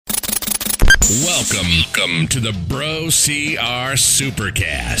Welcome to the Bro CR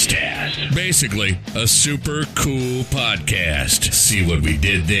Supercast. Basically, a super cool podcast. See what we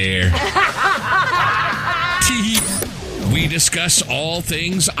did there? We discuss all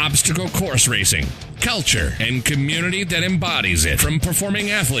things obstacle course racing, culture, and community that embodies it, from performing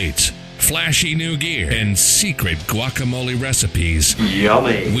athletes, flashy new gear, and secret guacamole recipes.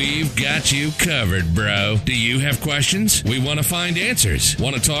 Yummy. We've got you covered, bro. Do you have questions? We want to find answers.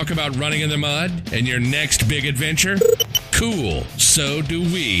 Want to talk about running in the mud and your next big adventure? Cool. So do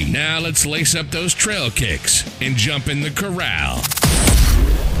we. Now let's lace up those trail kicks and jump in the corral.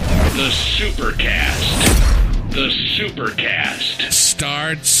 The Supercast. The Supercast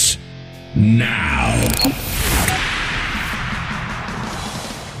starts now.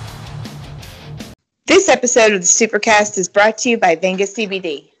 This episode of the Supercast is brought to you by Venga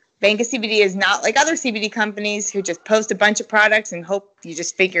CBD. Venga CBD is not like other CBD companies who just post a bunch of products and hope you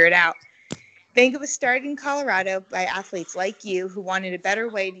just figure it out. Venga was started in Colorado by athletes like you who wanted a better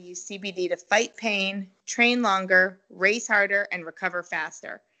way to use CBD to fight pain, train longer, race harder, and recover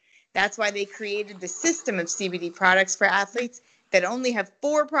faster. That's why they created the system of CBD products for athletes that only have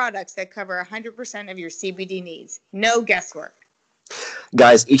 4 products that cover 100% of your CBD needs. No guesswork.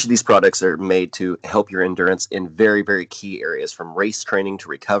 Guys, each of these products are made to help your endurance in very, very key areas, from race training to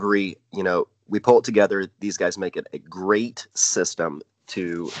recovery. You know, we pull it together. These guys make it a great system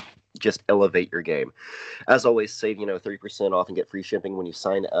to just elevate your game. As always, save, 30% off and get free shipping when you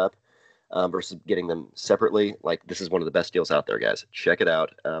sign up. Versus getting them separately. Like, this is one of the best deals out there, guys. Check it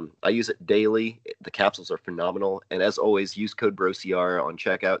out. I use it daily. The capsules are phenomenal. And as always, use code BROCR on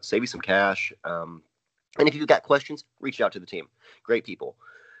checkout. Save you some cash. And if you've got questions, reach out to the team. Great people.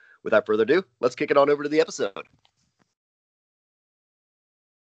 Without further ado, let's kick it on over to the episode.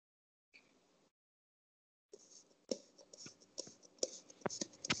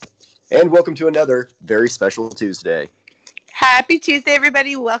 And welcome to another very special Tuesday. Happy Tuesday,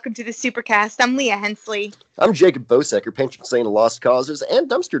 everybody. Welcome to the Supercast. I'm Leah Hensley. I'm Jacob Bosecker, patron saint of Lost Causes and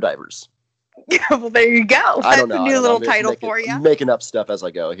Dumpster Divers. Well, there you go. I don't That's know. a new little title for you. Making up stuff as I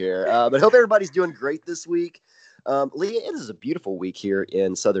go here. But hope everybody's doing great this week. Leah, it is a beautiful week here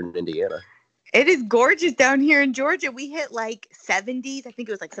in southern Indiana. It is gorgeous down here in Georgia. We hit like 70s. I think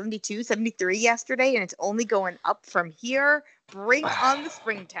it was like 72, 73 yesterday, and it's only going up from here. Bring on the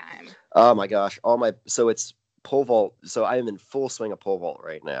springtime. Oh, my gosh. So it's pole vault. So I am in full swing of pole vault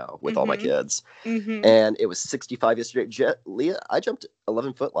right now with all my kids. Mm-hmm. And it was 65 yesterday. Leah, I jumped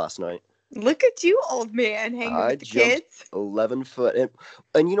 11 foot last night. Look at you, old man, hanging with the kids. 11 foot.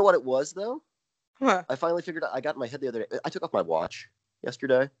 And you know what it was, though? What? I finally figured out. I got in my head the other day. I took off my watch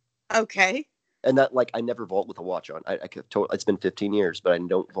yesterday. Okay. And that, I never vault with a watch on. It's been 15 years, but I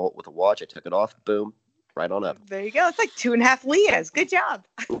don't vault with a watch. I took it off. Boom. Right on up. There you go. It's like 2.5 Leahs. Good job.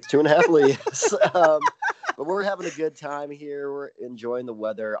 2.5 Leahs. But we're having a good time here. We're enjoying the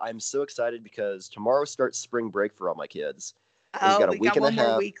weather. I'm so excited because tomorrow starts spring break for all my kids. We got one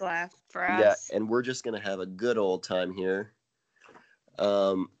more week left for us. Yeah, and we're just going to have a good old time here.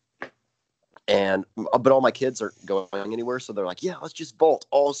 But all my kids aren't going anywhere, so they're like, yeah, let's just vault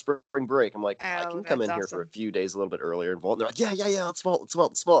all spring break. I'm like, I can come in here for a few days a little bit earlier and vault. And they're like, yeah, let's vault.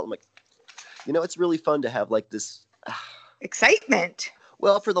 I'm like, it's really fun to have this excitement.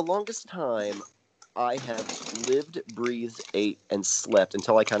 Well, for the longest time, I have lived, breathed, ate, and slept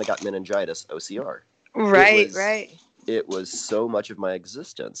until I kind of got meningitis, OCR. Right. It was so much of my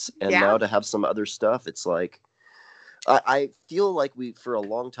existence. And now to have some other stuff, it's like, I feel like for a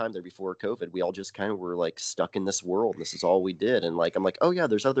long time there before COVID, we all just kind of were stuck in this world. This is all we did. And I'm like, oh yeah,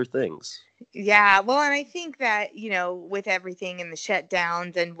 there's other things. Yeah. Well, and I think that, with everything and the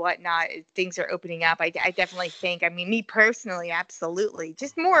shutdowns and whatnot, things are opening up. I definitely think, me personally, absolutely,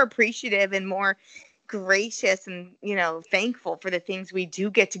 just more appreciative and more gracious and, thankful for the things we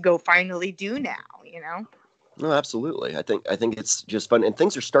do get to go finally do now, No, absolutely. I think it's just fun, and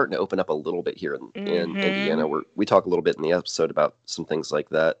things are starting to open up a little bit here in Indiana. We talk a little bit in the episode about some things like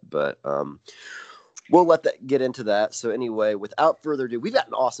that, but we'll get into that. So anyway, without further ado, we've got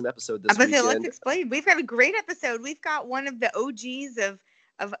an awesome episode this weekend. Let's explain. We've got a great episode. We've got one of the OGs of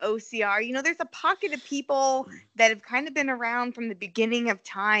OCR. There's a pocket of people that have kind of been around from the beginning of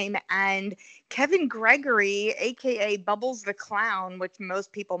time, and Kevin Gregory, aka Bubbles the Clown, which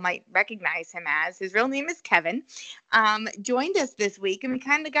most people might recognize him as, his real name is Kevin, joined us this week, and we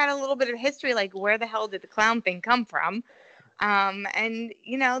kind of got a little bit of history, like where the hell did the clown thing come from, and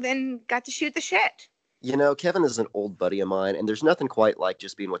then got to shoot the shit. Kevin is an old buddy of mine, and there's nothing quite like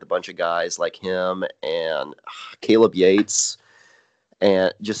just being with a bunch of guys like him and Caleb Yates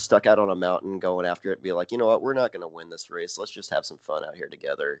and just stuck out on a mountain going after it and be like, you know what, we're not going to win this race. Let's just have some fun out here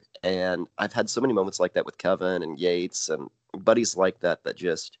together. And I've had so many moments like that with Kevin and Yates and buddies like that, that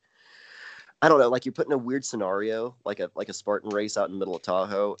just, I don't know, like you put in a weird scenario, like a Spartan race out in the middle of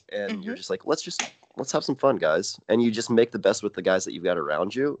Tahoe, and you're just like, let's have some fun, guys. And you just make the best with the guys that you've got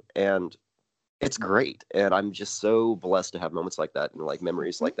around you. And it's great. And I'm just so blessed to have moments like that and like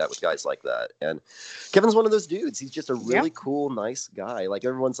memories like that with guys like that. And Kevin's one of those dudes. He's just a really cool, nice guy. Like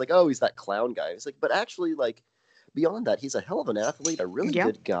everyone's like, oh, he's that clown guy. It's like, but actually, like beyond that, he's a hell of an athlete, a really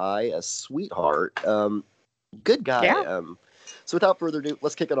good guy, a sweetheart, good guy. Yeah. So without further ado,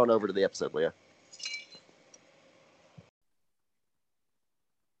 let's kick it on over to the episode, Leah.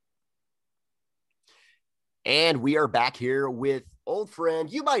 And we are back here with old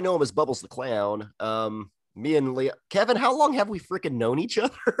friend. You might know him as Bubbles the Clown. Me and Leah. Kevin, how long have we freaking known each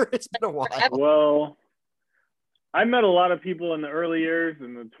other? It's been a while. Well, I met a lot of people in the early years,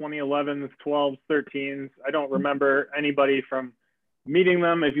 in the 2011s, 12s, 13s. I don't remember anybody from meeting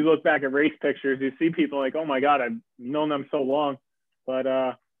them. If you look back at race pictures, you see people like, oh my God, I've known them so long. But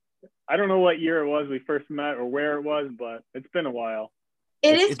I don't know what year it was we first met or where it was, but it's been a while.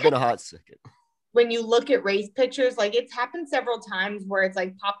 It's been a hot second. When you look at race pictures, like it's happened several times where it's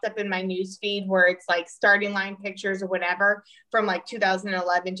like popped up in my news feed where it's like starting line pictures or whatever from like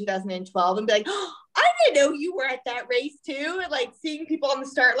 2011, 2012 and be like, oh, I didn't know you were at that race too. And like seeing people on the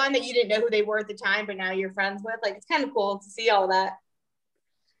start line that you didn't know who they were at the time, but now you're friends with, like, it's kind of cool to see all that.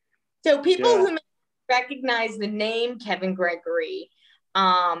 So people who may recognize the name Kevin Gregory,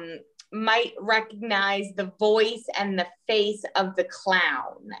 might recognize the voice and the face of the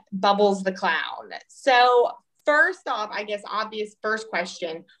clown, Bubbles the Clown. So first off, I guess obvious first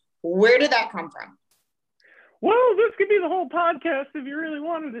question, where did that come from? Well, this could be the whole podcast if you really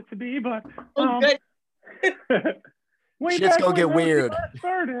wanted it to be, but good. way Shit's back gonna get weird.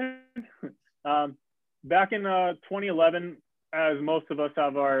 Started. Back in 2011, as most of us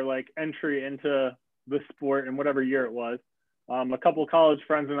have our like entry into the sport in whatever year it was, a couple of college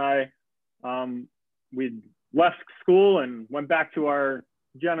friends and I, we left school and went back to our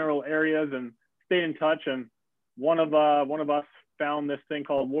general areas and stayed in touch. And one of us found this thing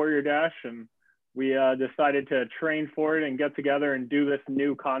called Warrior Dash, and we decided to train for it and get together and do this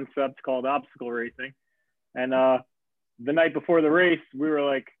new concept called obstacle racing. And the night before the race, we were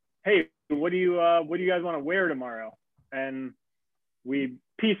like, "Hey, what do you guys want to wear tomorrow?" And we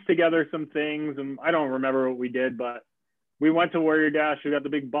pieced together some things, and I don't remember what we did, but we went to Warrior Dash. We got the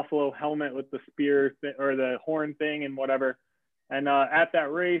big buffalo helmet with the spear or the horn thing and whatever. And at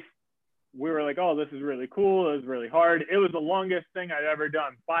that race, we were like, oh, this is really cool. It was really hard. It was the longest thing I'd ever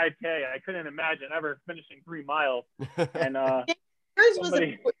done, 5K. I couldn't imagine ever finishing 3 miles. And Yours was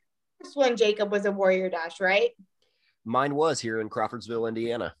the first one, Jacob, was a Warrior Dash, right? Mine was here in Crawfordsville,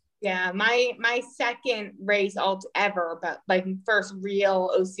 Indiana. Yeah, my second race ever, but like first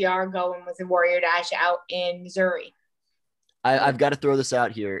real OCR going was a Warrior Dash out in Missouri. I've got to throw this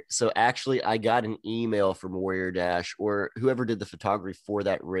out here. So actually, I got an email from Warrior Dash or whoever did the photography for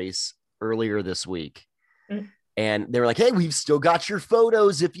that race earlier this week. Mm-hmm. And they were like, hey, we've still got your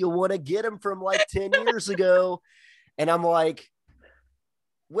photos if you want to get them from like 10 years ago. And I'm like,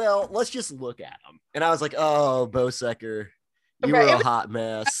 well, let's just look at them. And I was like, oh, Bosecker, you were a hot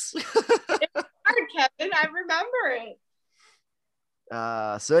mess. It was hard, Kevin. I remember it.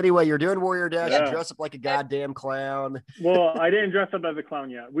 So anyway, you're doing Warrior Dash. You dress up like a goddamn clown. Well, I didn't dress up as a clown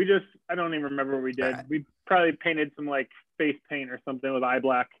yet. I don't even remember what we did. Right. We probably painted some like face paint or something with eye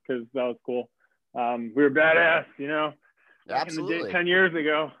black because that was cool. We were badass, you know, back Absolutely. in the day, 10 years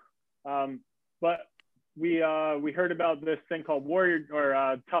ago. But we heard about this thing called Warrior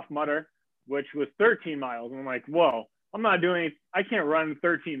or Tough Mudder, which was 13 miles. And I'm like, whoa, I can't run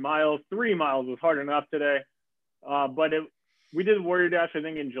 13 miles. 3 miles was hard enough today. But we did Warrior Dash, I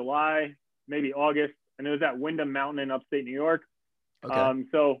think, in July, maybe August, and it was at Windham Mountain in upstate New York. Okay.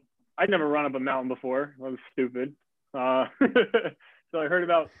 So I'd never run up a mountain before. I was stupid. So I heard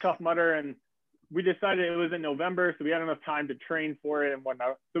about Tough Mudder, and we decided it was in November, so we had enough time to train for it and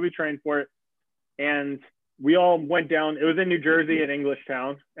whatnot. So we trained for it, and we all went down. It was in New Jersey at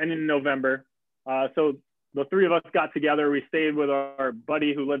Englishtown, and in November. So the three of us got together. We stayed with our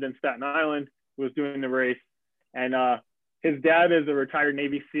buddy who lived in Staten Island, who was doing the race, and his dad is a retired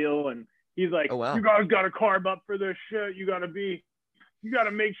Navy SEAL, and he's like, oh, wow. You guys got to carb up for this shit. You got to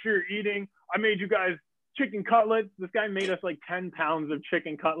make sure you're eating. I made you guys chicken cutlets. This guy made us like 10 pounds of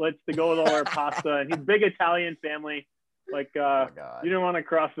chicken cutlets to go with all our pasta. And he's a big Italian family. Like, you don't want to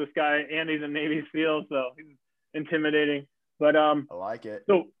cross this guy, and he's a Navy SEAL, so he's intimidating. But I like it.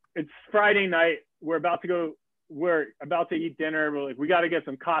 So it's Friday night. We're about to go we're about to eat dinner. We're like, we got to get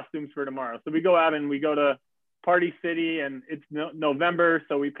some costumes for tomorrow. So we go out and we go to Party City, and it's November.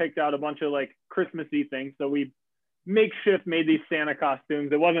 So we picked out a bunch of like Christmassy things. So we makeshift made these Santa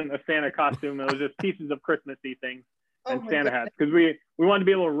costumes. It wasn't a Santa costume. It was just pieces of Christmassy things and Santa hats, because we wanted to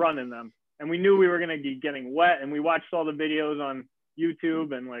be able to run in them. And we knew we were going to be getting wet, and we watched all the videos on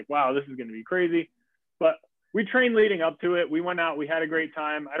YouTube and like, wow, this is going to be crazy. But we trained leading up to it. We went out, we had a great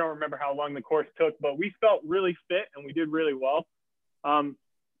time. I don't remember how long the course took, but we felt really fit and we did really well.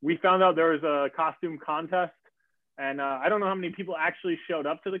 We found out there was a costume contest, and I don't know how many people actually showed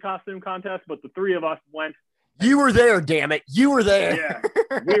up to the costume contest, but the three of us went. You were there, damn it. You were there.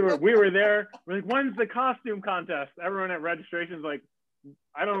 Yeah, we were there. We're like, when's the costume contest? Everyone at registration's like,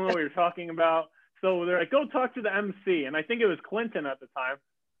 I don't know what you're talking about. So they're like, go talk to the MC. And I think it was Clinton at the time.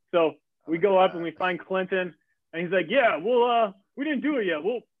 So we go up and we find Clinton, and he's like, yeah, we didn't do it yet.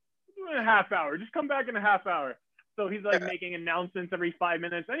 We'll do it in a half hour. Just come back in a half hour. So he's like making announcements every 5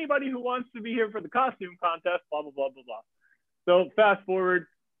 minutes. Anybody who wants to be here for the costume contest, blah, blah, blah, blah, blah. So fast forward,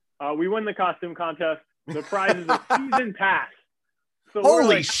 we win the costume contest. The prize is a season pass. So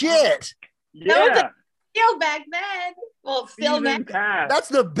holy shit. Yeah. Still back then. Well, still season pass. That's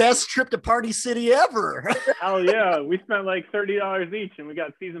the best trip to Party City ever. Hell yeah. We spent like $30 each, and we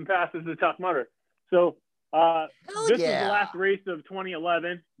got season passes to Tough Mudder. So this is the last race of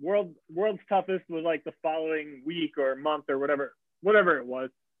 2011. World's Toughest was like the following week or month or whatever it was.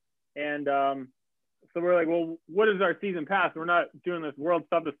 And so we're like, well, what is our season pass? We're not doing this World's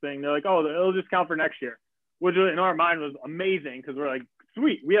Toughest thing. They're like, oh, it'll just count for next year, which in our mind was amazing, because we're like,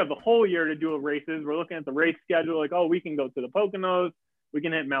 sweet, we have the whole year to do races. We're looking at the race schedule, like, oh, we can go to the Poconos, we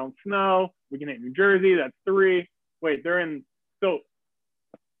can hit Mount Snow, we can hit New Jersey. That's 3. Wait, they're in. So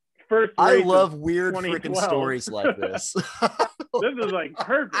first, I love weird freaking stories like this. This is like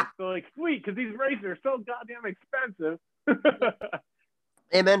perfect. So like, sweet, because these races are so goddamn expensive.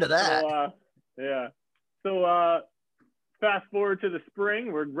 Amen to that. So, yeah. So fast forward to the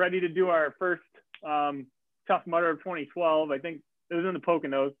spring, we're ready to do our first Tough Mudder of 2012. I think it was in the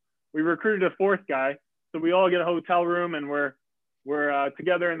Poconos. We recruited a 4th guy, so we all get a hotel room, and we're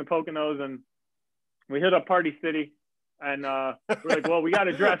together in the Poconos, and we hit up Party City, and we're like, well, we got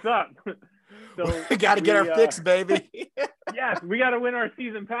to dress up. So we got to get our fix, baby. Yes, we got to win our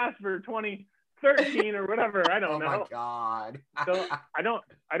season pass for 2013 or whatever. I don't know. Oh my God. So I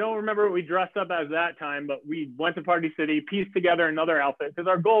don't remember what we dressed up as that time, but we went to Party City, pieced together another outfit, because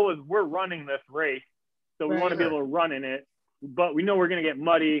our goal was, we're running this race, so we want to be able to run in it, but we know we're going to get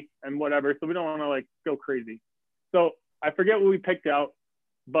muddy and whatever, so we don't want to like go crazy. So I forget what we picked out,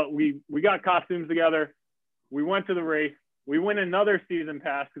 but we got costumes together. We went to the race. We win another season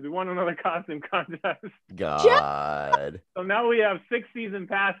pass because we won another costume contest. God. So now we have 6 season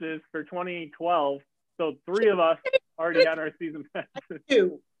passes for 2012. So 3 of us already had our season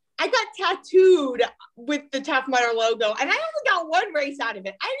passes. I got tattooed with the Tough Mudder logo, and I only got 1 race out of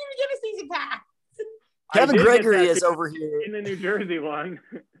it. I didn't even get a season pass. Kevin Gregory is over here. In the New Jersey one.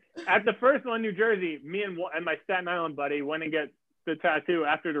 At the first one, New Jersey, me and my Staten Island buddy went and get the tattoo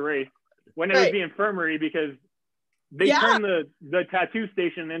after the race. When it was the infirmary, because they turned the tattoo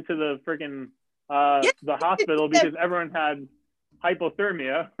station into the freaking the hospital, because everyone had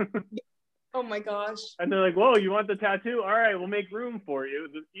hypothermia. Oh my gosh. And they're like, whoa, you want the tattoo? All right, we'll make room for you.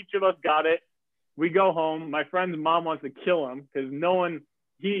 Each of us got it. We go home. My friend's mom wants to kill him because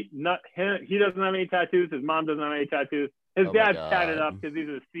he doesn't have any tattoos. His mom doesn't have any tattoos. His dad's tatted up because he's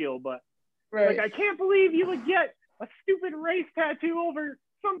a SEAL, but like, I can't believe you would get a stupid race tattoo over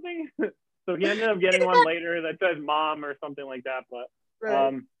something. So he ended up getting one later that says mom or something like that. But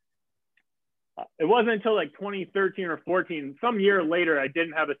it wasn't until like 2013 or 14, some year later, I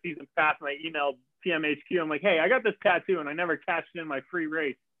didn't have a season pass, and I emailed TMHQ. I'm like, hey, I got this tattoo and I never cashed in my free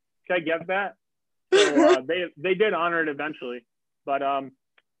race. Should I get that? So they did honor it eventually. But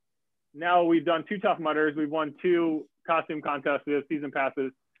now we've done 2 Tough Mudders. We've won 2 costume contests. We have season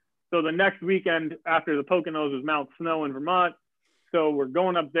passes. So the next weekend after the Poconos is Mount Snow in Vermont. So we're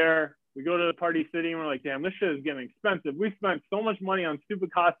going up there. We go to the Party City, and we're like, damn, this shit is getting expensive. We spent so much money on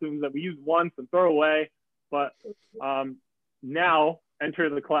stupid costumes that we use once and throw away. But now enter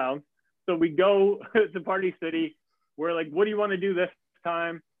the clowns. So we go to Party City. We're like, what do you want to do this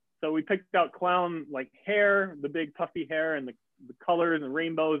time? So we picked out clown like hair, the big puffy hair, and the colors and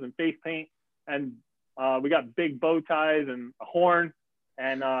rainbows and face paint. And we got big bow ties and a horn.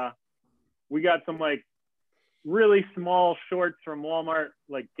 And we got some like really small shorts from Walmart,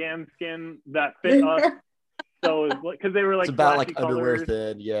 like Ganskin, that fit us. So because they were like, it's about like colors. Underwear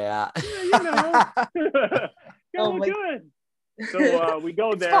thin, yeah. You know, gotta look good. So we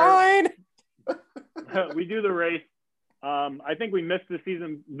go there. Fine. we do the race. I think we missed the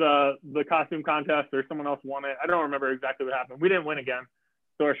season, the costume contest, or someone else won it. I don't remember exactly what happened. We didn't win again,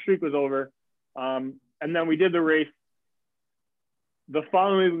 so our streak was over. And then we did the race. The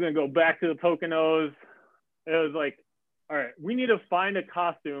following week, we're gonna go back to the Poconos. It was like, all right, we need to find a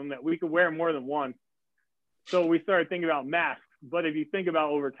costume that we could wear more than once. So we started thinking about masks. But if you think about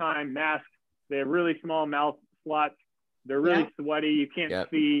over time, masks, they have really small mouth slots. They're really sweaty. You can't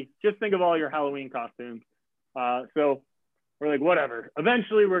see. Just think of all your Halloween costumes. So we're like, whatever.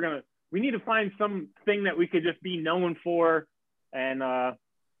 Eventually, we need to find something that we could just be known for. And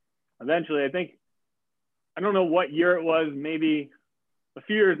eventually, I don't know what year it was, maybe a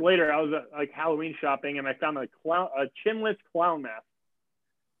few years later, I was at like Halloween shopping and I found a chinless clown mask.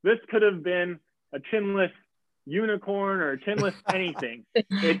 This could have been a chinless unicorn or a chinless anything.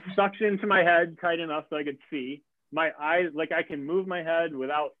 It sucks into my head tight enough so I could see. My eyes, like I can move my head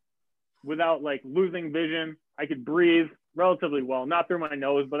without like losing vision. I could breathe relatively well, not through my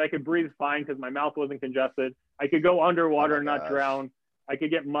nose, but I could breathe fine because my mouth wasn't congested. I could go underwater and not drown. I could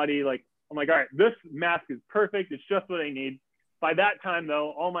get muddy. Like, I'm like, all right, this mask is perfect. It's just what I need. By that time,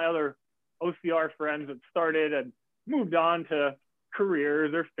 though, all my other OCR friends had started and moved on to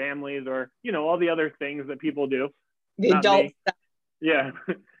careers or families or, all the other things that people do. The adult stuff. Yeah.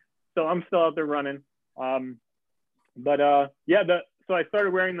 So I'm still out there running. So I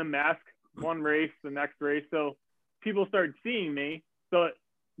started wearing the mask one race, the next race. So people started seeing me. So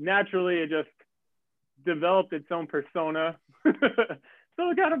naturally, it just developed its own persona. So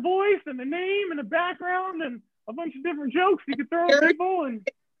it got a voice and a name and a background and a bunch of different jokes you could throw at people. And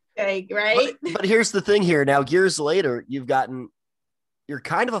right. But here's the thing here. Now, years later, you're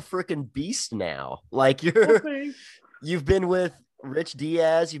kind of a freaking beast now. Like you've been with Rich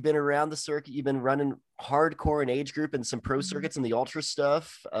Diaz. You've been around the circuit. You've been running hardcore and age group and some pro circuits and the ultra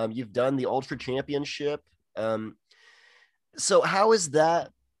stuff. You've done the ultra championship. So how is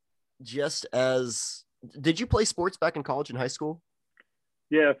that did you play sports back in college and high school?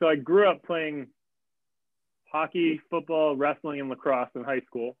 Yeah. So I grew up playing hockey, football, wrestling, and lacrosse in high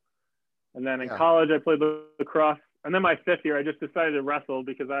school. And then in college, I played lacrosse. And then my fifth year, I just decided to wrestle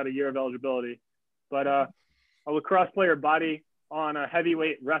because I had a year of eligibility. But a lacrosse player body on a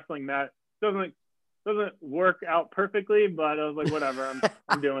heavyweight wrestling mat doesn't work out perfectly, but I was like, whatever,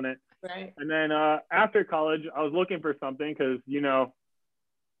 I'm doing it. Right. And then after college, I was looking for something because,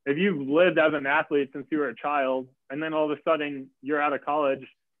 if you've lived as an athlete since you were a child, and then all of a sudden you're out of college,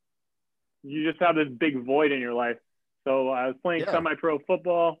 you just have this big void in your life. So I was playing semi-pro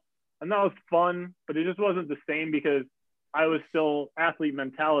football, and that was fun, but it just wasn't the same because I was still athlete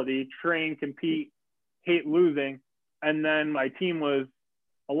mentality, train, compete, hate losing. And then my team was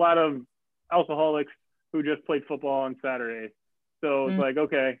a lot of alcoholics who just played football on Saturdays. So it's like,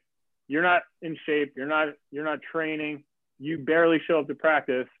 okay, you're not in shape. You're not training. You barely show up to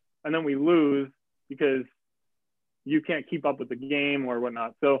practice, and then we lose because you can't keep up with the game or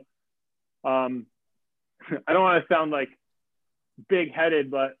whatnot. So I don't want to sound like big-headed,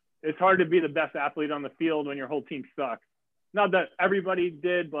 but it's hard to be the best athlete on the field when your whole team sucks. Not that everybody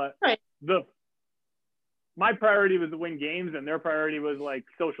did, but my priority was to win games, and their priority was like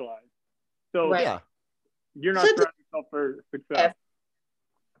socialize. So you're not trying yourself for success.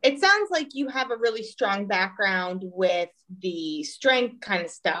 It sounds like you have a really strong background with the strength kind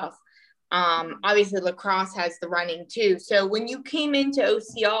of stuff. Obviously, lacrosse has the running too. So when you came into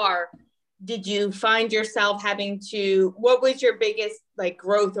OCR, did you find yourself what was your biggest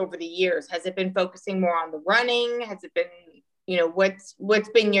growth over the years? Has it been focusing more on the running? Has it been, what's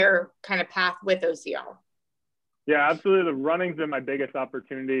been your kind of path with OCR? Yeah, absolutely. The running's been my biggest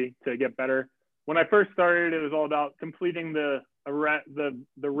opportunity to get better. When I first started, it was all about completing the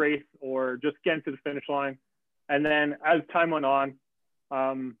race or just getting to the finish line. And then as time went on,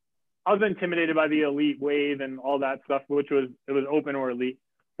 I was intimidated by the elite wave and all that stuff, it was open or elite.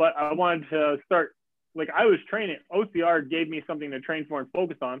 But I wanted to start, I was training. OCR gave me something to train for and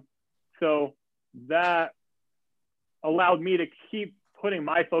focus on. So that allowed me to keep putting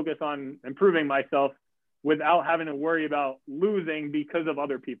my focus on improving myself without having to worry about losing because of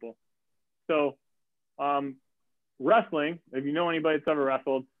other people. So wrestling, if you know anybody that's ever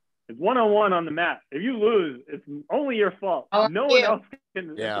wrestled, it's one-on-one on the mat. If you lose, it's only your fault. No one else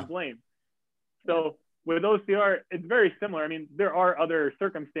can blame. So with OCR, it's very similar. I mean, there are other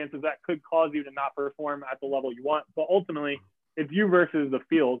circumstances that could cause you to not perform at the level you want, but ultimately it's you versus the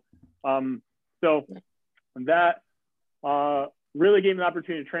field. So that really gave me an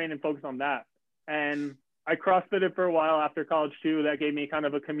opportunity to train and focus on that. And I CrossFitted for a while after college too. That gave me kind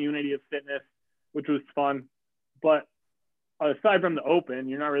of a community of fitness, which was fun. But aside from the open,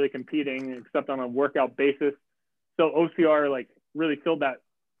 you're not really competing except on a workout basis. So OCR like really filled that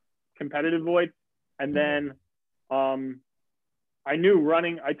competitive void. And then I knew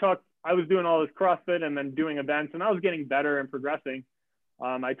running, I was doing all this CrossFit and then doing events, and I was getting better and progressing.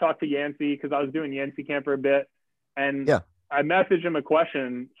 I talked to Yancey because I was doing Yancey camp for a bit, and I messaged him a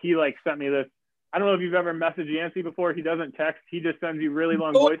question. He like sent me this. I don't know if you've ever messaged Yancey before. He doesn't text. He just sends you really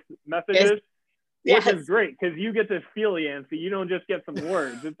long voice messages, which is great because you get to feel Yancey. You don't just get some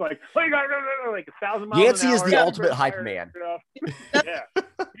words. It's like, oh, you got like 1,000 miles Yancey an hour. is the ultimate hype man. Yeah.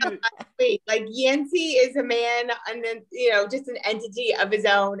 Like Yancey is a man, and then just an entity of his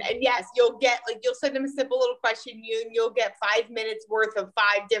own. And yes, you'll send him a simple little question, you'll get 5 minutes worth of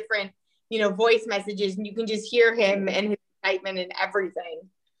 5 different voice messages, and you can just hear him and his excitement and everything.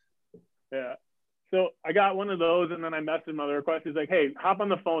 Yeah. So I got one of those, and then I messaged him other requests. He's like, hey, hop on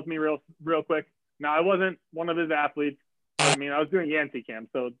the phone with me real quick. Now, I wasn't one of his athletes. I mean, I was doing Yancey camp,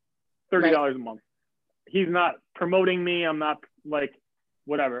 so $30 a month. He's not promoting me. I'm not like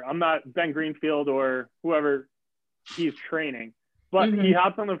whatever. I'm not Ben Greenfield or whoever he's training. But he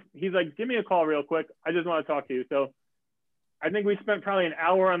hops on he's like, give me a call real quick. I just want to talk to you. So I think we spent probably an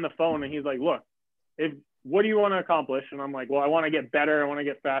hour on the phone, and he's like, look, what do you want to accomplish? And I'm like, well, I want to get better. I want to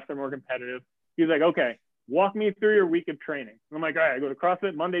get faster, more competitive. He's like, okay, walk me through your week of training. And I'm like, all right, I go to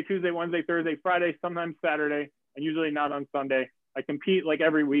CrossFit Monday, Tuesday, Wednesday, Thursday, Friday, sometimes Saturday, and usually not on Sunday. I compete like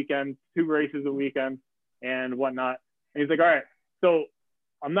every weekend, 2 races a weekend and whatnot. And he's like, all right, so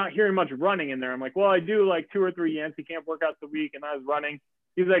I'm not hearing much running in there. I'm like, well, I do like 2 or 3 Yancey camp workouts a week, and I was running.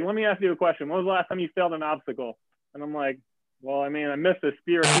 He's like, let me ask you a question. When was the last time you failed an obstacle? And I'm like, well, I mean, I missed a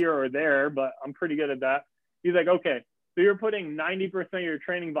spear here or there, but I'm pretty good at that. He's like, okay, so you're putting 90% of your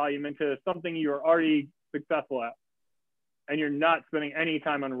training volume into something you're already successful at, and you're not spending any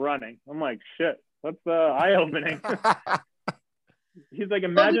time on running. I'm like, shit, that's eye-opening. He's like,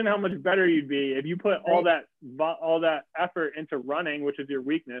 imagine how much better you'd be if you put all that effort into running, which is your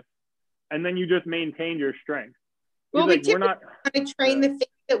weakness, and then you just maintained your strength. Well, we want to train the things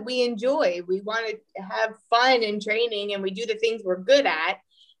that we enjoy. We want to have fun in training, and we do the things we're good at,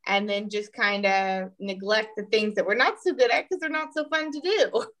 and then just kind of neglect the things that we're not so good at because they're not so fun to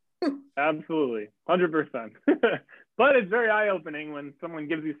do. Absolutely. 100%. But it's very eye-opening when someone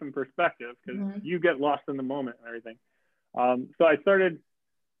gives you some perspective because you get lost in the moment and everything. So I started,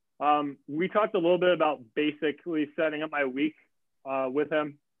 we talked a little bit about basically setting up my week with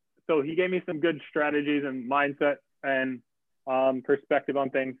him. So he gave me some good strategies and mindset and perspective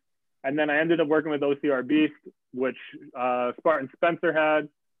on things. And then I ended up working with OCR Beast, which Spartan Spencer had.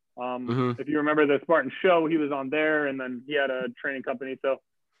 If you remember the Spartan show, he was on there, and then he had a training company. So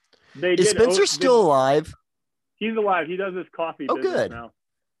is Spencer still alive? He's alive. He does this coffee business now.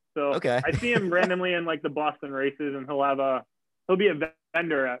 So I see him randomly in like the Boston races, and he'll be a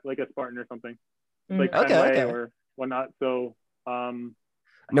vendor at like a Spartan or something, like Fenway or whatnot. So now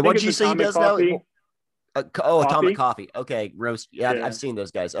what did you say he does coffee. now? Atomic Coffee. Okay, roast. Yeah, I've seen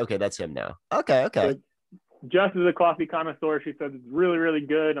those guys. Okay, that's him now. Okay. So Jess is a coffee connoisseur. She says it's really, really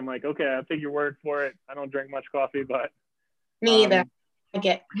good. I'm like, okay, I'll take your word for it. I don't drink much coffee, but me either.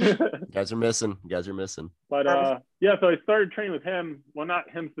 You guys are missing. But so I started training with him. Well, not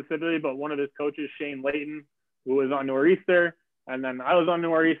him specifically, but one of his coaches, Shane Layton, who was on Nor'easter, and then I was on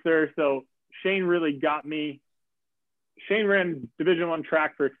Nor'easter. So Shane really got me. Shane ran Division I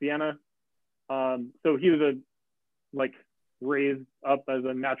track for Siena. So he was raised up as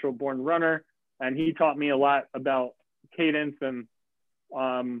a natural born runner, and he taught me a lot about cadence and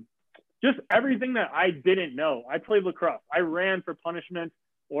just everything that I didn't know. I played lacrosse. I ran for punishment,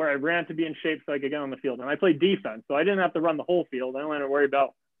 or I ran to be in shape so I could get on the field. And I played defense, so I didn't have to run the whole field. I only had to worry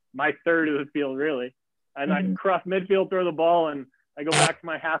about my third of the field, really. And I cross midfield, throw the ball, and I go back to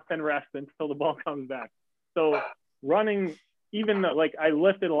my half-pin rest until the ball comes back. So running, even though, I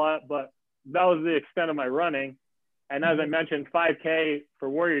lifted a lot, but that was the extent of my running. And as I mentioned, 5K for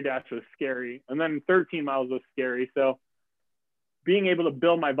Warrior Dash was scary. And then 13 miles was scary. So being able to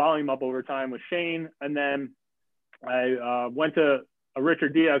build my volume up over time with Shane. And then I went to a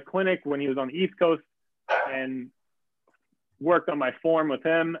Richard Diaz clinic when he was on the East Coast and worked on my form with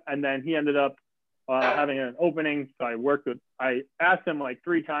him. And then he ended up having an opening. So I asked him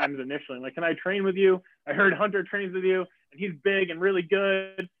 3 times initially, can I train with you? I heard Hunter trains with you, and he's big and really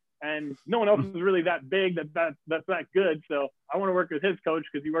good. And no one else is really that big that's that good. So I want to work with his coach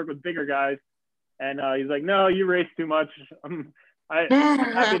because he worked with bigger guys. And he's like, no, you race too much. I'm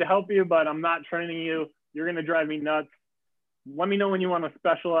happy to help you, but I'm not training you. You're going to drive me nuts. Let me know when you want to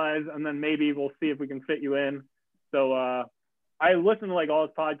specialize, and then maybe we'll see if we can fit you in. So I listened to all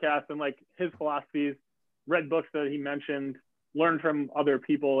his podcasts and his philosophies, read books that he mentioned, learn from other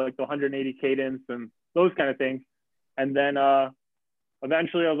people, like the 180 cadence and those kind of things. And then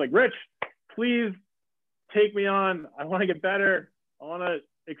eventually I was like, Rich, please take me on. I want to get better. I want to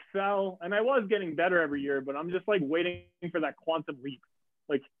excel. And I was getting better every year, but I'm just like waiting for that quantum leap.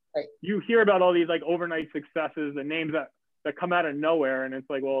 Like you hear about all these like overnight successes and names that come out of nowhere. And it's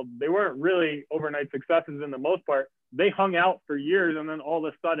like, well, they weren't really overnight successes in the most part. They hung out for years and then all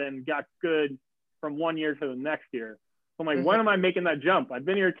of a sudden got good from one year to the next year. So I'm like, when am I making that jump? I've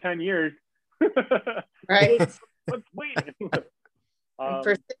been here 10 years. Right. Let's wait.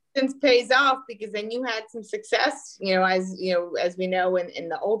 Persistence pays off, because then you had some success, as we know in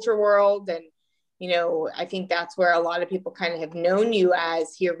the ultra world. And, I think that's where a lot of people kind of have known you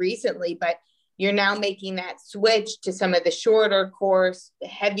as here recently, but you're now making that switch to some of the shorter course,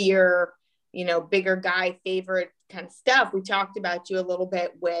 heavier, bigger guy favorite kind of stuff. We talked about you a little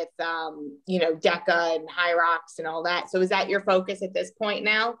bit with, DECA and Hyrox and all that. So is that your focus at this point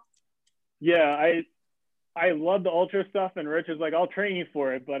now? Yeah, I love the ultra stuff, and Rich is like, I'll train you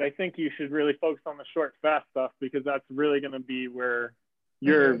for it, but I think you should really focus on the short, fast stuff, because that's really going to be where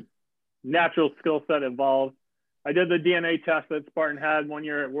your natural skill set evolves. I did the DNA test that Spartan had 1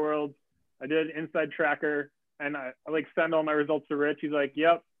 year at Worlds. I did Inside Tracker, and I like send all my results to Rich. He's like,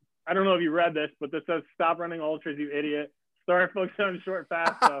 yep, I don't know if you read this, but this says stop running ultras, you idiot. Start focusing on short,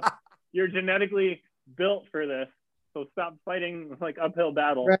 fast stuff. You're genetically built for this, so stop fighting like uphill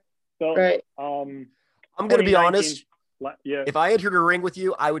battle. Right. So, I'm going to be honest. Yeah. If I entered a ring with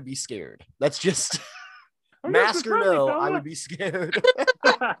you, I would be scared. That's just mask or no, I would be scared.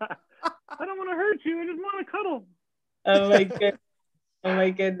 I don't want to hurt you. I just want to cuddle. Oh my goodness. Oh my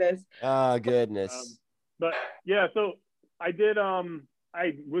goodness. Oh goodness. But yeah, so I did. I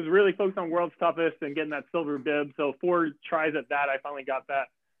was really focused on World's Toughest and getting that silver bib. So 4 tries at that, I finally got that.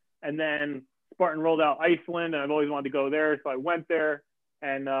 And then Spartan rolled out Iceland, and I've always wanted to go there, so I went there,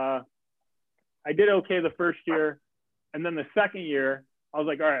 and I did okay the first year. And then the second year, I was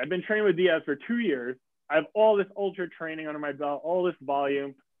like, all right, I've been training with Diaz for 2 years. I have all this ultra training under my belt, all this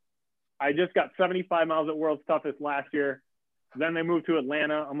volume. I just got 75 miles at World's Toughest last year. Then they moved to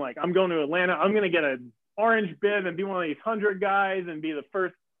Atlanta. I'm like, I'm going to Atlanta. I'm going to get an orange bib and be one of these 100 guys and be the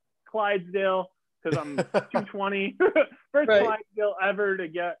first Clydesdale, because I'm 220. First Right. Clydesdale ever to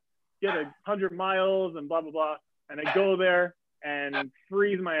get 100 miles and blah, blah, blah. And I go there and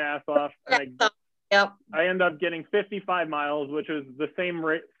freeze my ass off. And I end up getting 55 miles, which is the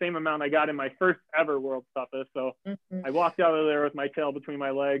same amount I got in my first ever World's Toughest. So I walked out of there with my tail between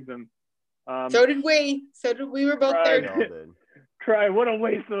my legs, and so did we. We were both there. Cry. What a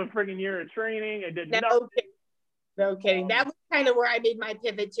waste of a freaking year of training. I did nothing. No kidding. That was kind of where I made my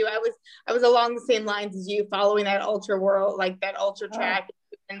pivot to. I was along the same lines as you, following that ultra world, like that ultra track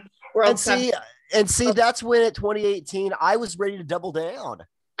and World Cup. And see, that's when at 2018, I was ready to double down.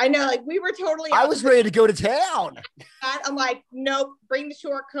 I know, like we were totally. I was ready to go to town. I'm like, nope, bring the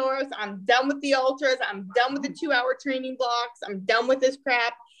short course. I'm done with the ultras. I'm done with the 2-hour training blocks. I'm done with this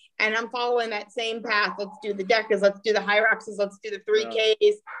crap. And I'm following that same path. Let's do the DECAs. Let's do the Hyroxes. Let's do the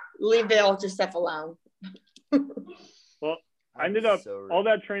 3Ks. Leave the ultra stuff alone. Well, I ended up, all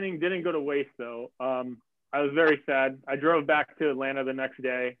that training didn't go to waste, though. I was very sad. I drove back to Atlanta the next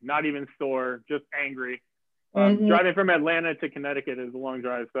day, not even sore, just angry. Driving from Atlanta to Connecticut is a long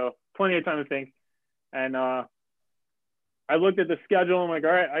drive, so plenty of time to think. And I looked at the schedule. I'm like, all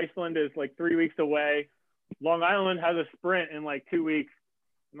right, Iceland is like 3 weeks away. Long Island has a sprint in like 2 weeks.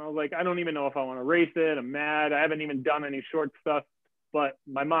 And I was like, I don't even know if I want to race it. I'm mad. I haven't even done any short stuff. But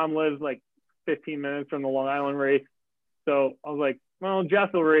my mom lives like 15 minutes from the Long Island race. So I was like, well, Jess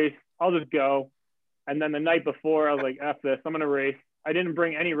will race. I'll just go. And then the night before, I was like, F this. I'm going to race. I didn't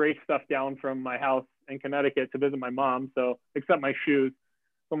bring any race stuff down from my house in Connecticut to visit my mom, so except my shoes.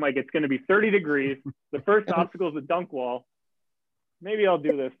 So I'm like, it's going to be 30 degrees. The first obstacle is the dunk wall. Maybe I'll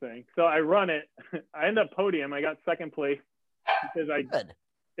do this thing. So I run it. I end up podium. I got second place because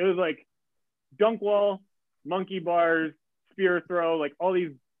it was like dunk wall, monkey bars, spear throw, like all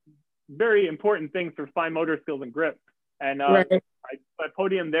these very important things for fine motor skills and grip. And I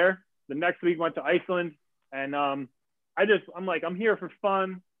podiumed there. The next week went to Iceland, and I'm like, I'm here for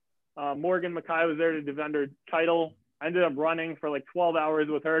fun. Morgan Mackay was there to defend her title. I ended up running for like 12 hours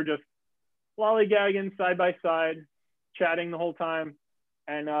with her, just lollygagging side by side, chatting the whole time.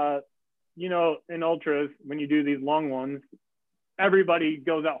 And, in ultras, when you do these long ones, everybody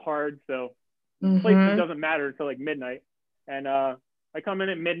goes out hard. So placement doesn't matter until like midnight. And I come in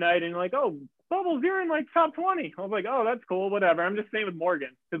at midnight and like, oh, Bubbles, you're in like top 20. I was like, oh, that's cool. Whatever. I'm just staying with Morgan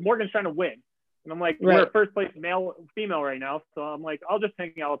because Morgan's trying to win. And I'm like, we're first place female right now. So I'm like, I'll just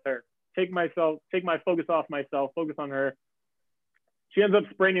hang out with her. Take my focus off myself, focus on her. She ends up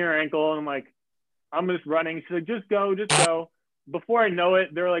spraining her ankle, and I'm like, I'm just running. She's like, just go, just go. Before I know it,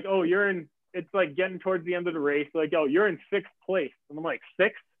 they're like, oh, you're in. It's like getting towards the end of the race. They're like, oh, you're in 6th place. And I'm like,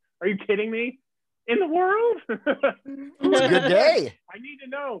 6th? Are you kidding me? In the world? It was a good day. I need to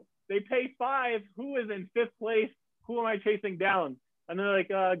know. They pay 5. Who is in 5th place? Who am I chasing down? And they're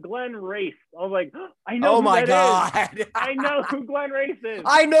like, Glenn Race. I was like, I know. Oh my God. I know who Glenn Race is.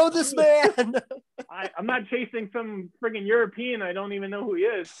 I know this man. I'm not chasing some friggin' European. I don't even know who he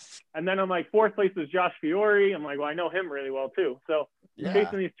is. And then I'm like, 4th place is Josh Fiore. I'm like, well, I know him really well too. So I'm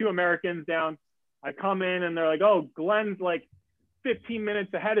chasing these 2 Americans down. I come in and they're like, oh, Glenn's like 15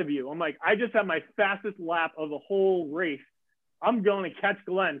 minutes ahead of you. I'm like, I just had my fastest lap of the whole race. I'm going to catch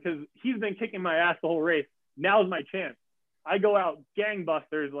Glenn because he's been kicking my ass the whole race. Now's my chance. I go out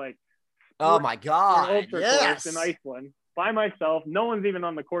gangbusters, like, oh my God, ultra course in Iceland by myself. No one's even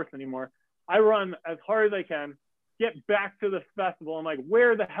on the course anymore. I run as hard as I can, get back to the festival. I'm like,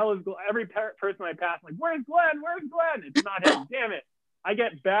 where the hell is Glenn? Every person I pass, I'm like, where's Glenn? Where's Glenn? It's not him. Damn it. I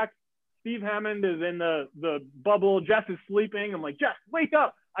get back. Steve Hammond is in the bubble. Jess is sleeping. I'm like, Jess, wake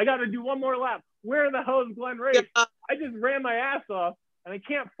up. I got to do one more lap. Where the hell is Glenn Race? I just ran my ass off, and I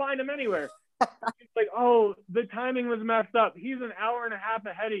can't find him anywhere. He's like, oh, the timing was messed up. He's an hour and a half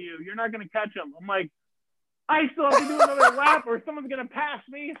ahead of you. You're not going to catch him. I'm like, I still have to do another lap or someone's going to pass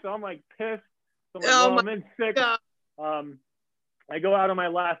me. So I'm like pissed. So I'm like, well, I'm in 6th. I go out on my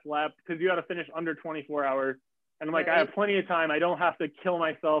last lap because you got to finish under 24 hours. And I'm like, I have plenty of time. I don't have to kill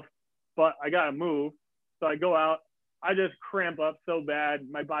myself, but I got to move. So I go out. I just cramp up so bad.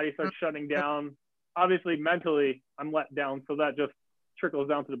 My body starts shutting down. Obviously, mentally, I'm let down. So that just trickles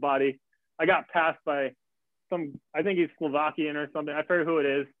down to the body. I got passed by I think he's Slovakian or something. I forget who it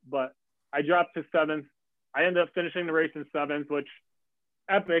is, but I dropped to 7th. I ended up finishing the race in 7th, which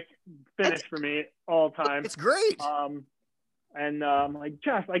epic finish for me all time. It's great. And I'm like,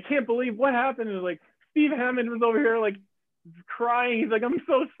 Jess, I can't believe what happened. It was like, Steve Hammond was over here like crying. He's like, I'm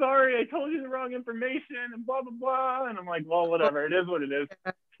so sorry. I told you the wrong information and blah, blah, blah. And I'm like, well, whatever. It is what it is.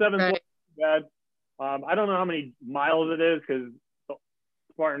 7th was bad. I don't know how many miles it is because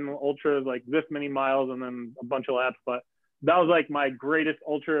Spartan Ultra is like this many miles and then a bunch of laps, but that was like my greatest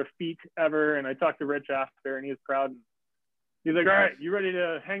ultra feat ever. And I talked to Rich after and he was proud. He's like, all right, you ready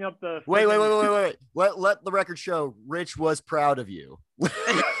to hang up the wait. Let the record show Rich was proud of you.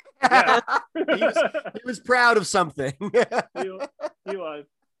 Yeah. he was proud of something. he was.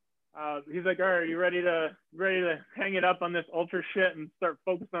 He's like, all right, you ready to hang it up on this ultra shit and start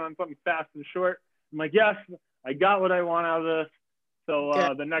focusing on something fast and short? I'm like, yes, I got what I want out of this.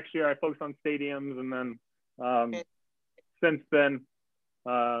 So the next year I focused on stadiums, and then since then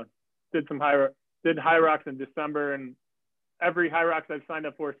did High Rocks in December, and every High Rocks I've signed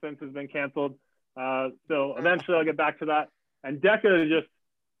up for since has been canceled. So eventually I'll get back to that. And DECA is just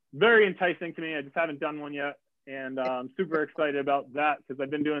very enticing to me. I just haven't done one yet, and I'm super excited about that because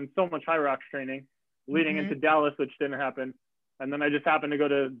I've been doing so much High Rocks training leading into Dallas, which didn't happen. And then I just happened to go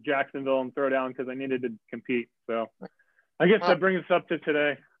to Jacksonville and throw down because I needed to compete. So I guess that brings us up to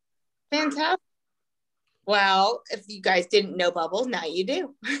today. Fantastic. Well, if you guys didn't know Bubbles, now you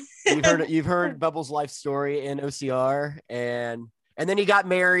do. You've heard Bubbles' life story in OCR, and then he got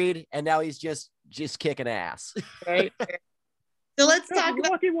married, and now he's just kicking ass. Right. So let's talk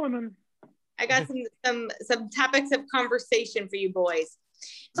about. Lucky woman. I got some topics of conversation for you boys.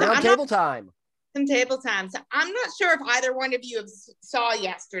 So Round table time. Some table time. So I'm not sure if either one of you saw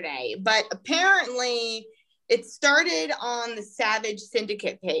yesterday, but apparently it started on the Savage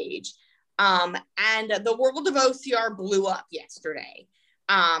Syndicate page. And the world of OCR blew up yesterday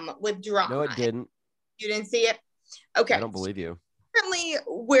with drama. No, it didn't. You didn't see it? Okay. I don't believe you. Apparently,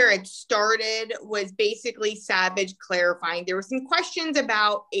 where it started was basically Savage clarifying. There were some questions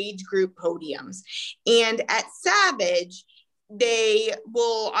about age group podiums. And at Savage, they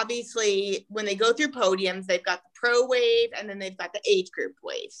will obviously, when they go through podiums, they've got the pro wave and then they've got the age group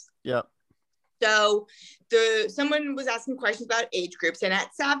waves. Yep. So someone was asking questions about age groups, and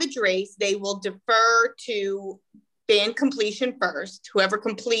at Savage Race, they will defer to band completion first. Whoever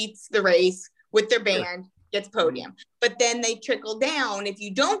completes the race with their band gets podium. But then they trickle down. If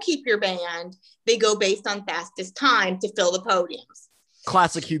you don't keep your band, they go based on fastest time to fill the podiums.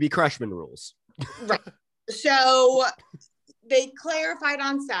 Classic Hubie Crushman rules. Right. So they clarified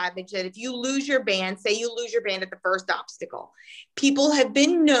on Savage that if you lose your band, say you lose your band at the first obstacle, people have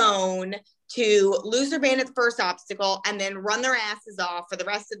been known to lose their band at the first obstacle and then run their asses off for the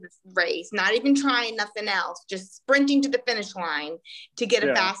rest of the race, not even trying nothing else, just sprinting to the finish line to get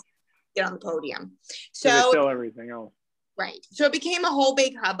a fast get on the podium. So kill everything else. Right. So it became a whole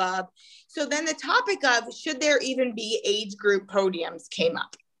big hubbub. So then the topic of should there even be age group podiums came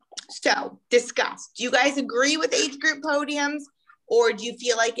up. So discuss. Do you guys agree with age group podiums, or do you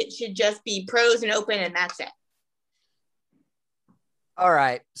feel like it should just be pros and open and that's it? All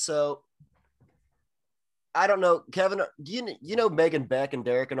right. So I don't know, Kevin, do you know Megan Beck and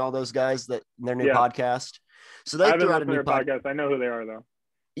Derek and all those guys that their new podcast? So they threw out a new podcast. I know who they are though.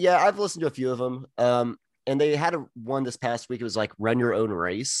 Yeah, I've listened to a few of them. And they had one this past week. It was like run your own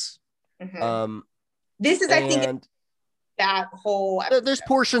race. Mm-hmm. This is, I think, that whole episode. There's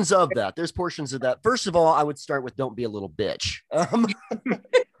portions of that. First of all, I would start with don't be a little bitch. You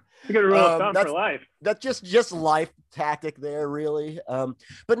got a rule of thumb for life. That's just life tactic there, really.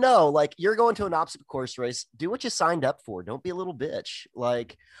 But no, like you're going to an obstacle course race, do what you signed up for. Don't be a little bitch.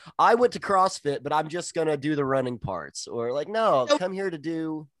 Like I went to CrossFit, but I'm just gonna do the running parts. Or like, no, come here to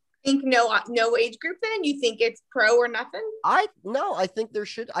do. Think no age group then? You think it's pro or nothing? I think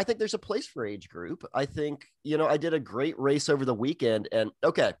there's a place for age group. I think, I did a great race over the weekend, and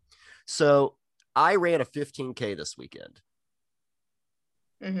okay. So I ran a 15K this weekend.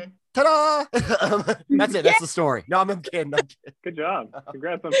 Mm-hmm. Ta-da! That's it. That's the story. No, I'm kidding. Good job.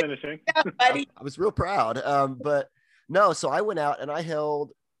 Congrats on finishing. Yeah, buddy. I was real proud. But no, so I went out and I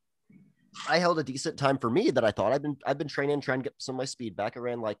held a decent time for me that I thought I've been trying to get some of my speed back. I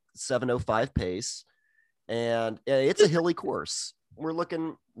ran like 7:05 pace, and it's a hilly course. We're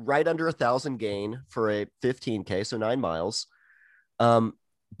looking right under 1,000 gain for a 15K, so 9 miles.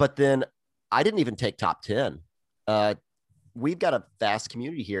 But then I didn't even take top 10. We've got a fast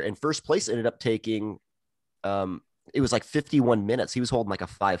community here, and first place ended up taking, it was like 51 minutes. He was holding like a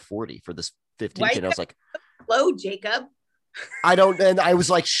 5:40 for this 15K. And I was like, "Hello, Jacob." And I was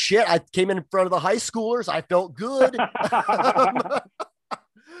like, shit, I came in front of the high schoolers. I felt good.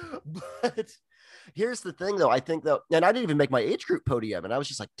 But here's the thing though. I think though, and I didn't even make my age group podium, and I was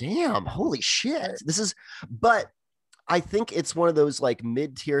just like, damn, holy shit. But I think it's one of those like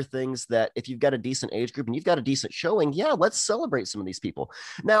mid-tier things that if you've got a decent age group and you've got a decent showing, yeah, let's celebrate some of these people.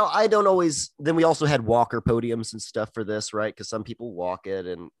 Now, I don't always, then we also had walker podiums and stuff for this, right? Because some people walk it,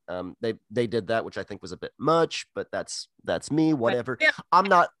 and they did that, which I think was a bit much, but that's me, whatever. I'm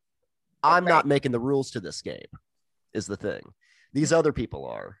not making the rules to this game is the thing. These other people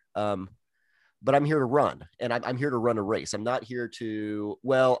are. But I'm here to run, and I'm here to run a race. I'm not here to,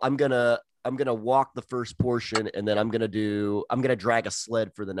 well, I'm going to walk the first portion, and then I'm going to drag a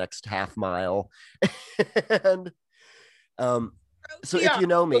sled for the next half mile. And so if you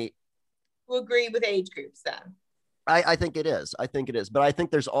know me, we'll agree with age groups then. I think it is. But I think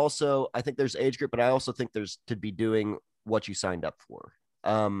there's age group, but I also think there's to be doing what you signed up for.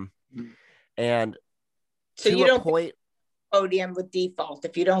 And so you don't point podium with default.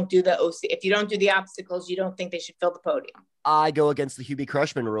 If you don't do the obstacles, you don't think they should fill the podium. I go against the Hubie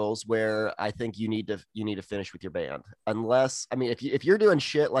Crushman rules, where I think you need to finish with your band. Unless, I mean, if you're doing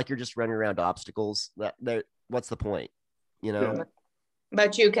shit like you're just running around obstacles, what's the point? Yeah.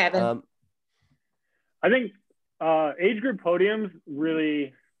 About you, Kevin? I think age group podiums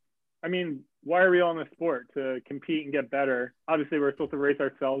really, I mean, why are we all in the sport? To compete and get better. Obviously, we're supposed to race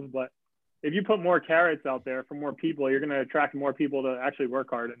ourselves, but if you put more carrots out there for more people, you're going to attract more people to actually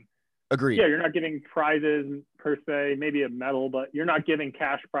work hard. And agreed. Yeah, you're not giving prizes per se, maybe a medal, but you're not giving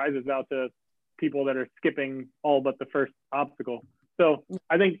cash prizes out to people that are skipping all but the first obstacle. So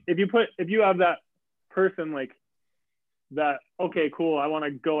I think if you have that person like that, okay, cool, I want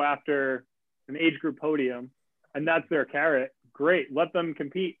to go after an age group podium, and that's their carrot, great, let them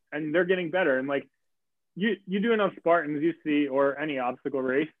compete, and they're getting better. And like you do enough Spartans, you see, or any obstacle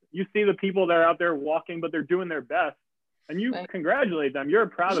race, you see the people that are out there walking, but they're doing their best. And you congratulate them. You're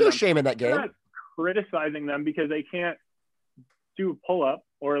proud of them. There's no shame in that game. You're not criticizing them because they can't do a pull-up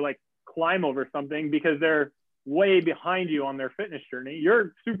or like climb over something because they're way behind you on their fitness journey.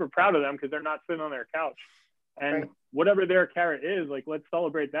 You're super proud of them because they're not sitting on their couch. And whatever their carrot is, like, let's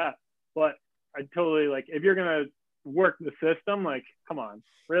celebrate that. But I totally, like, if you're going to work the system, like, come on,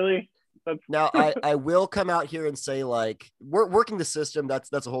 really? Now I will come out here and say, like, we're working the system.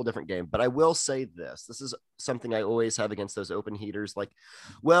 That's a whole different game. But I will say this is something I always have against those open heaters. Like,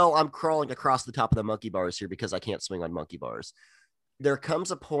 well, I'm crawling across the top of the monkey bars here because I can't swing on monkey bars. There comes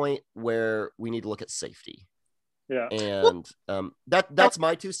a point where we need to look at safety. Yeah. And that's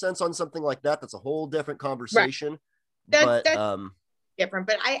my 2 cents on something like that. That's a whole different conversation. Right. That's different.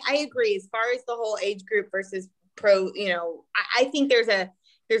 But I agree as far as the whole age group versus pro, I think there's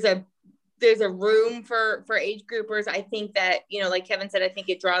a room for age groupers. I think that, like Kevin said, I think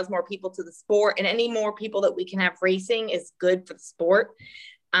it draws more people to the sport, and any more people that we can have racing is good for the sport.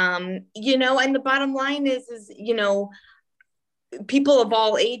 And the bottom line is, people of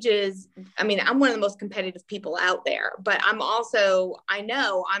all ages. I mean, I'm one of the most competitive people out there, but I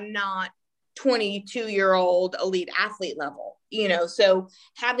know I'm not 22-year-old elite athlete level, so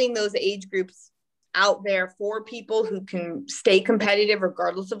having those age groups out there for people who can stay competitive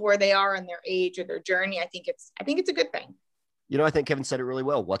regardless of where they are in their age or their journey, I think it's a good thing. I think Kevin said it really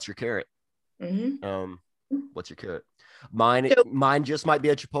well. What's your carrot? Mm-hmm. What's your carrot? Mine just might be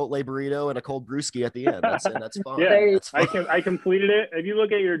a Chipotle burrito and a cold brewski at the end. That's fine. Yeah, that's fine. I completed it. If you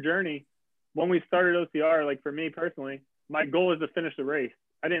look at your journey, when we started OCR, like for me personally, my goal was to finish the race.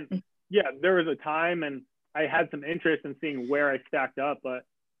 There was a time and I had some interest in seeing where I stacked up, but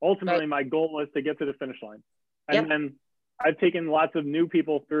ultimately my goal was to get to the finish line. And then I've taken lots of new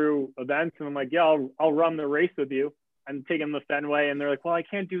people through events and I'm like, yeah, I'll run the race with you. And take them the Fenway and they're like, well, I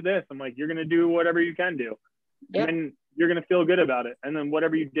can't do this. I'm like, you're going to do whatever you can do. And then you're going to feel good about it. And then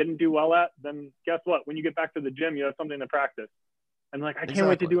whatever you didn't do well at, then guess what? When you get back to the gym, you have something to practice. And like, I can't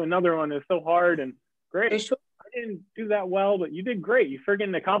wait to do another one. It's so hard and great. I didn't do that well, but you did great. You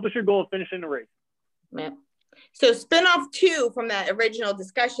freaking accomplished your goal of finishing the race. Yeah. So spinoff 2 from that original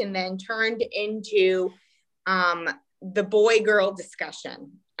discussion then turned into the boy-girl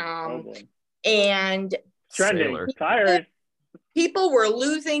discussion. And trending. Tires. People were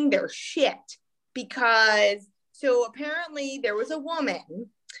losing their shit because apparently there was a woman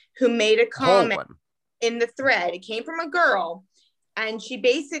who made a comment in the thread. It came from a girl, and she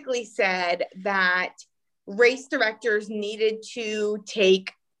basically said that race directors needed to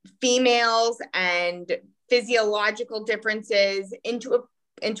take females and physiological differences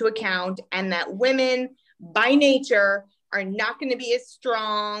into account, and that women by nature are not going to be as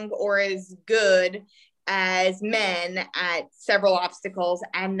strong or as good as men at several obstacles,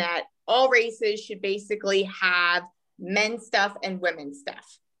 and that all races should basically have men's stuff and women's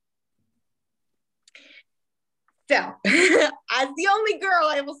stuff. So as the only girl,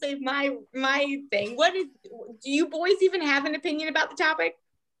 I will say my thing. Do you boys even have an opinion about the topic?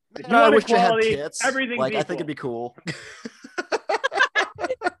 I wish I had tits. Everything's like, equal. I think it'd be cool.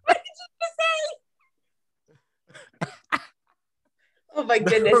 Oh my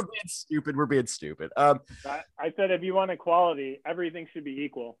goodness. We're being stupid. I said, if you want equality, everything should be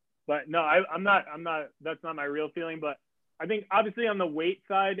equal. But no, I'm not, that's not my real feeling. But I think obviously on the weight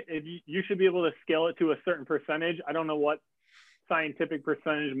side, if you should be able to scale it to a certain percentage. I don't know what scientific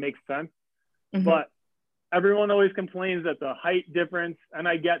percentage makes sense, but everyone always complains that the height difference, and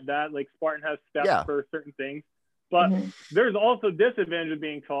I get that, like Spartan has steps for certain things, but there's also disadvantage of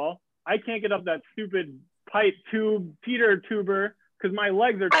being tall. I can't get up that stupid pipe tube, Peter tuber, because my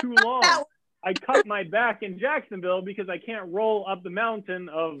legs are too long. I cut my back in Jacksonville because I can't roll up the mountain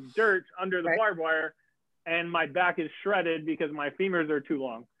of dirt under the barbed wire, and my back is shredded because my femurs are too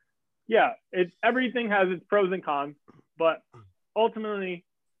long. Yeah, everything has its pros and cons, but ultimately,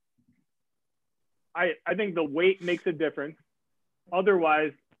 I think the weight makes a difference.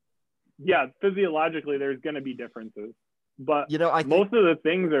 Otherwise, physiologically, there's going to be differences. But I think most of the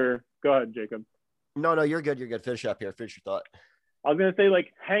things are. Go ahead, Jacob. No, you're good. You're good. Finish up here. Finish your thought. I was going to say,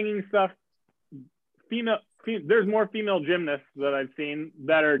 like, hanging stuff. There's more female gymnasts that I've seen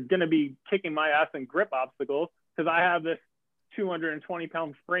that are going to be kicking my ass in grip obstacles because I have this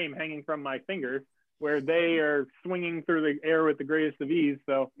 220-pound frame hanging from my fingers where they are swinging through the air with the greatest of ease.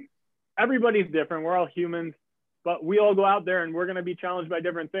 So everybody's different. We're all humans, but we all go out there and we're going to be challenged by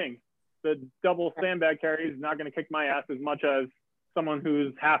different things. The double sandbag carry is not going to kick my ass as much as someone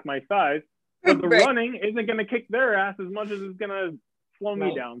who's half my size, but the running isn't going to kick their ass as much as it's going to slow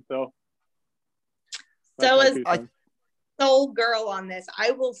me down. So as the old girl on this,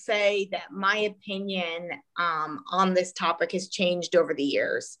 I will say that my opinion on this topic has changed over the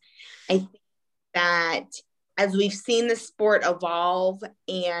years. I think that as we've seen the sport evolve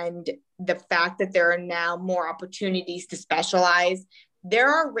and the fact that there are now more opportunities to specialize, there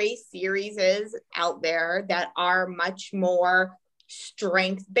are race series out there that are much more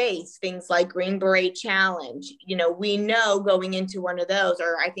strength-based, things like Green Beret Challenge. We know going into one of those,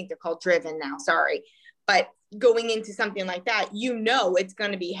 or I think they're called Driven now, sorry. But going into something like that, it's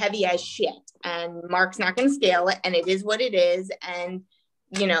going to be heavy as shit, and Mark's not going to scale it, and it is what it is, and,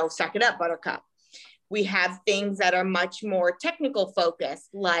 suck it up, Buttercup. We have things that are much more technical focused,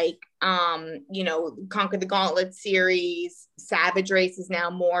 like, Conquer the Gauntlet series, Savage Race is now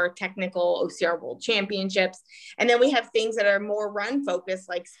more technical, OCR World Championships. And then we have things that are more run focused,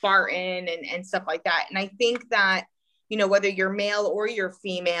 like Spartan and stuff like that. And I think that, whether you're male or you're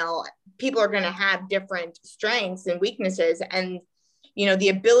female, people are going to have different strengths and weaknesses. And, the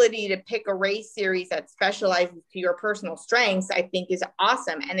ability to pick a race series that specializes to your personal strengths, I think is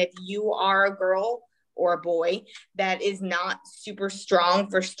awesome. And if you are a girl or a boy that is not super strong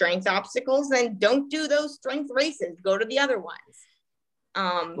for strength obstacles, then don't do those strength races. Go to the other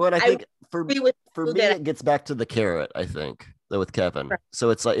ones. Well, I think for me, it gets back to the carrot, I think, though, with Kevin. Right. So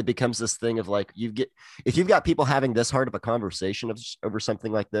it's like, it becomes this thing of like, if you've got people having this hard of a conversation over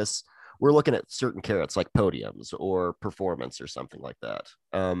something like this, we're looking at certain carrots like podiums or performance or something like that.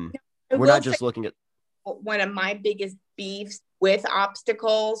 We're not just looking at. One of my biggest beefs with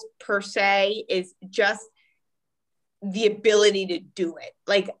obstacles per se is just the ability to do it.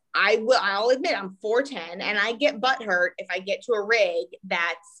 Like I'll admit I'm 4'10" and I get butthurt if I get to a rig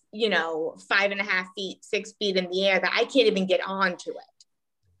that's, 5.5 feet, 6 feet in the air that I can't even get onto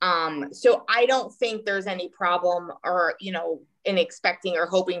it. So I don't think there's any problem or, in expecting or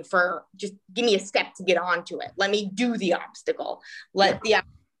hoping for just give me a step to get onto it. Let me do the obstacle. Let the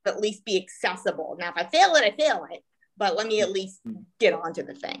obstacle at least be accessible. Now, if I fail it, I fail it, but let me at least get onto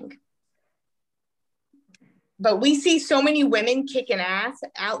the thing. But we see so many women kicking ass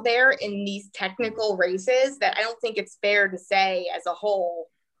out there in these technical races that I don't think it's fair to say as a whole.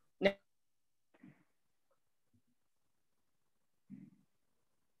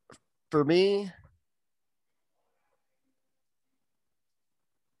 For me,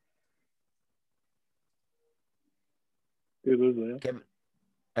 Kevin,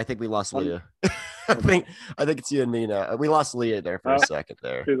 I think we lost Leah. I think it's you and me now. We lost Leah there for a second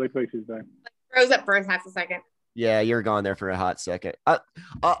there. She looks like she's back. Froze up for half a second. Yeah, you're gone there for a hot second.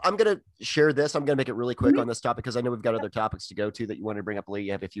 I'm going to share this. I'm going to make it really quick on this topic because I know we've got other topics to go to that you want to bring up, Lee.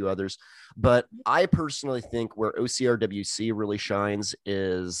 You have a few others. But I personally think where OCRWC really shines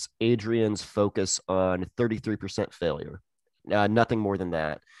is Adrian's focus on 33% failure. Nothing more than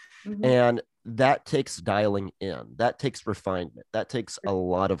that. Mm-hmm. And that takes dialing in. That takes refinement. That takes a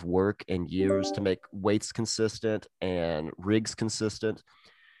lot of work and years to make weights consistent and rigs consistent.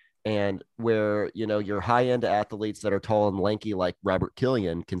 And where, your high-end athletes that are tall and lanky like Robert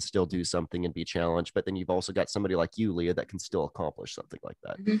Killian can still do something and be challenged, but then you've also got somebody like you, Leah, that can still accomplish something like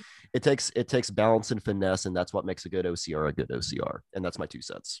that. Mm-hmm. It takes balance and finesse, and that's what makes a good OCR a good OCR. And that's my 2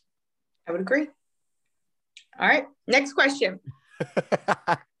 cents. I would agree. All right, next question.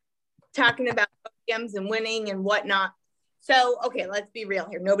 Talking about podiums and winning and whatnot. So, okay, let's be real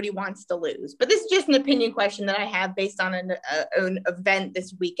here. Nobody wants to lose, but this is just an opinion question that I have based on an event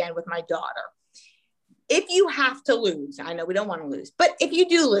this weekend with my daughter. If you have to lose, I know we don't want to lose, but if you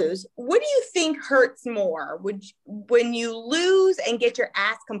do lose, what do you think hurts more? When you lose and get your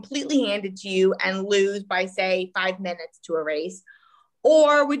ass completely handed to you and lose by, say, 5 minutes to a race?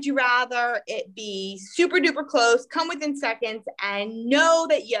 Or would you rather it be super duper close, come within seconds, and know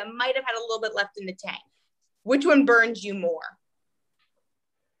that you might have had a little bit left in the tank? Which one burns you more?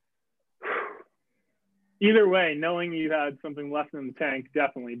 Either way, knowing you had something left in the tank,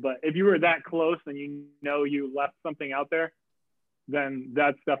 definitely. But if you were that close and you left something out there, then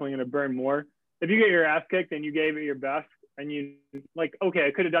that's definitely going to burn more. If you get your ass kicked and you gave it your best and you okay,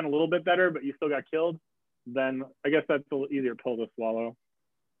 I could have done a little bit better, but you still got killed, then I guess that's a little easier pill to swallow.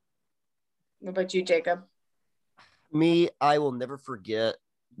 What about you, Jacob? Me, I will never forget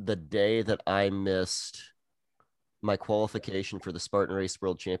the day that I missed my qualification for the Spartan Race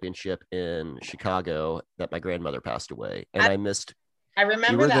World Championship in Chicago that my grandmother passed away. And I missed. I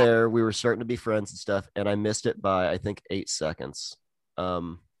remember we were that. there. We were starting to be friends and stuff. And I missed it by, I think, 8 seconds.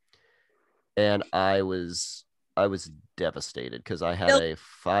 And I was devastated because I had a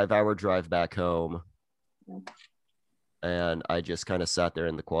 5-hour drive back home. And I just kind of sat there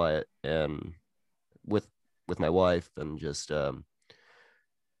in the quiet and with my wife and just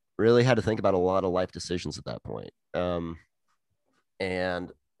really had to think about a lot of life decisions at that point.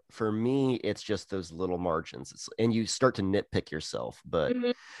 And for me, it's just those little margins. And you start to nitpick yourself. But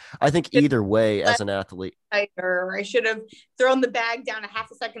I think either way, as an athlete, I should have thrown the bag down a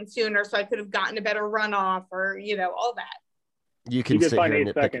half a second sooner so I could have gotten a better runoff or, all that. You can find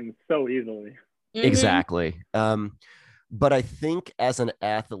 8 seconds so easily. Exactly. But I think as an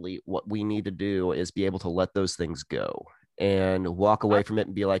athlete, what we need to do is be able to let those things go and walk away from it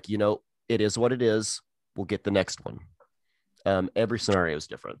and be like, it is what it is. We'll get the next one. Every scenario is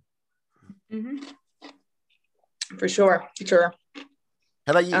different. For sure. How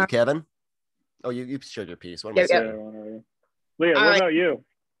about you, Kevin? Oh, you shared your piece. What am I saying? Leah, what about you?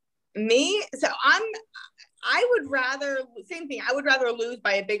 Me? So I would rather, same thing. I would rather lose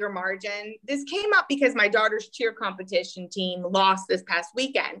by a bigger margin. This came up because my daughter's cheer competition team lost this past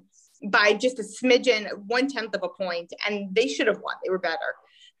weekend by just a smidgen, 1/10 of a point, and they should have won. They were better.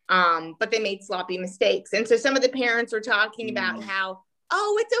 But they made sloppy mistakes. And so some of the parents were talking about how,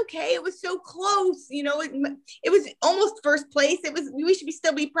 oh, it's okay. It was so close. You know, it was almost first place. We should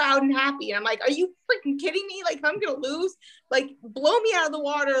still be proud and happy. And I'm like, are you freaking kidding me? Like, if I'm going to lose, like, blow me out of the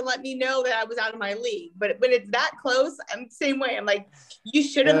water and let me know that I was out of my league. But when it's that close, I'm the same way. I'm like, you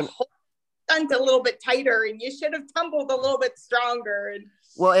should have stunt a little bit tighter, and you should have tumbled a little bit stronger.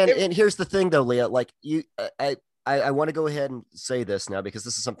 And here's the thing though, Leah, like I want to go ahead and say this now, because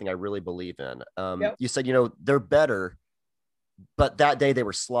this is something I really believe in. Yep. You said, you know, they're better, but that day they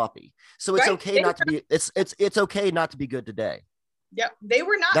were sloppy. So it's okay not to be, it's okay not to be good today. Yep. They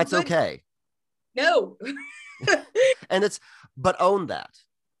were not. That's good. Okay. No. But own that.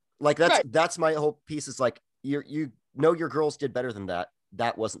 Like that's my whole piece, is like, you know, your girls did better than that.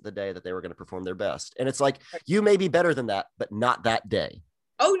 That wasn't the day that they were going to perform their best. And it's like, you may be better than that, but not that day.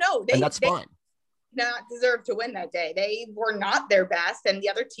 Oh no. And that's fine. Not deserve to win that day. They were not their best, and the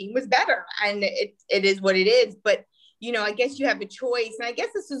other team was better, and it is what it is. But you know, I guess you have a choice, and I guess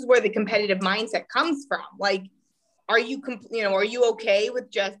this is where the competitive mindset comes from. Like, are you okay with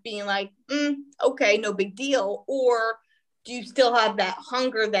just being like, okay, no big deal, or do you still have that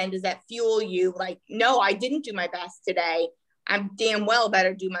hunger? Then does that fuel you? Like, no, I didn't do my best today. I'm damn well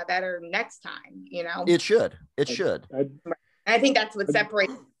better do my better next time. You know, it should. And I think that's what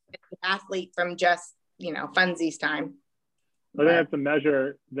separates the athlete from just, you know, funsies time. I think I have to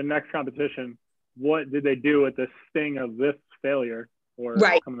measure the next competition. What did they do with the sting of this failure or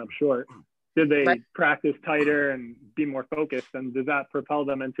coming up short? Did they practice tighter and be more focused? And does that propel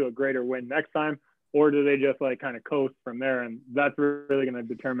them into a greater win next time? Or do they just like kind of coast from there? And that's really going to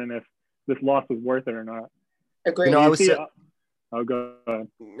determine if this loss was worth it or not. Agreed. You know, I'll go ahead.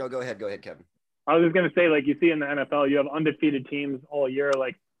 No, go ahead, Kevin. I was just going to say, like, you see in the NFL, you have undefeated teams all year.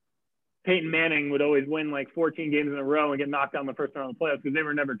 Like, Peyton Manning would always win like 14 games in a row and get knocked out in the first round of the playoffs because they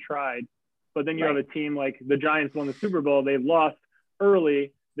were never tried. But then you have a team like the Giants won the Super Bowl. They lost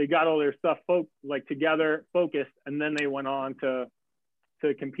early. They got all their stuff together, focused, and then they went on to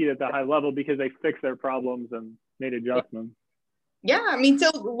compete at that high level because they fixed their problems and made adjustments. Yeah, I mean, so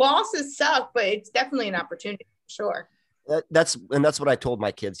losses suck, but it's definitely an opportunity for sure. That's what I told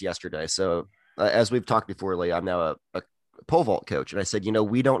my kids yesterday. So as we've talked before, Lee, I'm now a pole vault coach, and I said, you know,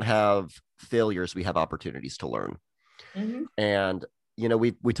 we don't have failures, we have opportunities to learn. Mm-hmm. And you know,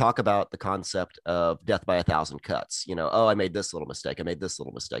 we talk about the concept of death by 1,000 cuts. You know, oh, I made this little mistake, I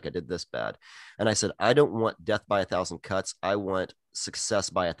did this bad. And I said, I don't want death by 1,000 cuts, I want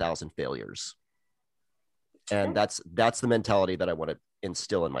success by 1,000 failures. And that's the mentality that I want to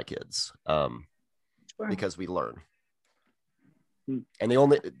instill in my kids, because we learn. And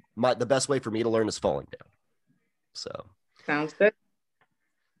the best way for me to learn is falling down. So sounds good.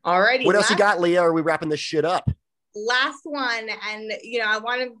 All righty. What else you got, Leah? Are we wrapping this shit up? Last one, and you know, I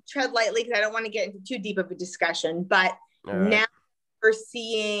want to tread lightly because I don't want to get into too deep of a discussion. But now we're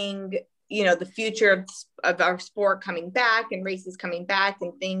seeing, you know, the future of our sport coming back, and races coming back,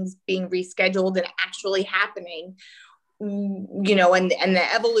 and things being rescheduled and actually happening. You know, and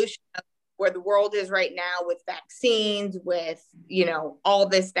the evolution of where the world is right now with vaccines, with, you know, all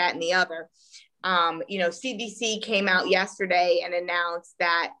this, that, and the other. You know, CDC came out yesterday and announced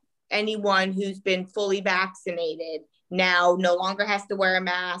that anyone who's been fully vaccinated now no longer has to wear a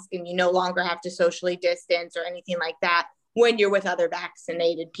mask, and you no longer have to socially distance or anything like that when you're with other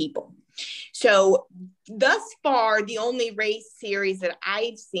vaccinated people. So thus far, the only race series that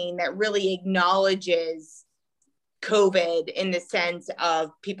I've seen that really acknowledges COVID in the sense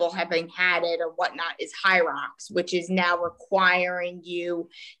of people having had it or whatnot is Hyrox, which is now requiring you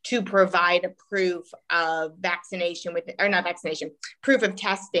to provide a proof of vaccination proof of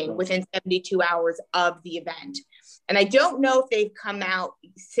testing within 72 hours of the event. And I don't know if they've come out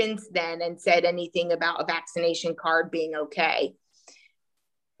since then and said anything about a vaccination card being okay.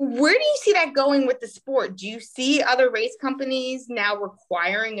 Where do you see that going with the sport? Do you see other race companies now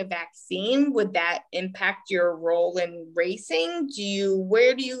requiring a vaccine? Would that impact your role in racing?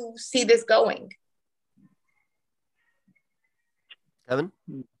 Where do you see this going? Evan?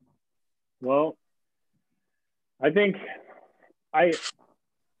 Well, I think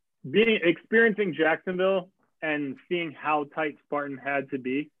experiencing Jacksonville and seeing how tight Spartan had to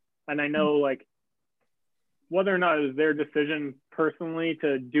be, and I know like whether or not it was their decision personally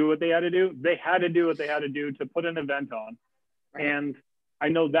to do what they had to do, they had to do what they had to do to put an event on. Right. And I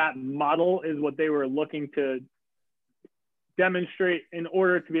know that model is what they were looking to demonstrate in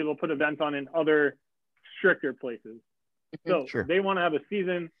order to be able to put events on in other stricter places. So They want to have a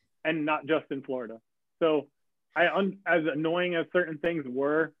season and not just in Florida. So as annoying as certain things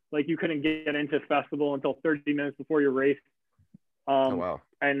were, like you couldn't get into festival until 30 minutes before your race. Oh, wow.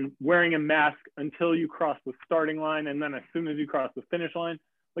 and wearing a mask until you cross the starting line. And then as soon as you cross the finish line,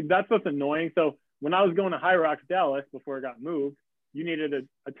 like that's what's annoying. So when I was going to High Rocks Dallas before it got moved, you needed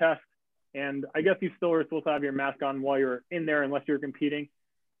a test. And I guess you still were supposed to have your mask on while you were in there unless you were competing.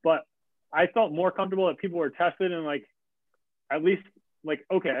 But I felt more comfortable that people were tested and like, at least like,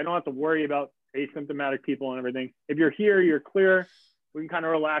 okay, I don't have to worry about asymptomatic people and everything. If you're here, you're clear. We can kind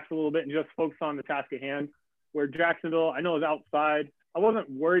of relax a little bit and just focus on the task at hand. Where Jacksonville, I know, is outside. I wasn't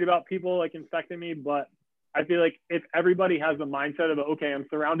worried about people like infecting me, but I feel like if everybody has the mindset of, okay, I'm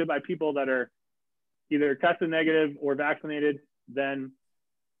surrounded by people that are either tested negative or vaccinated, then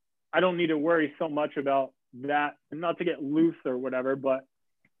I don't need to worry so much about that, and not to get loose or whatever, but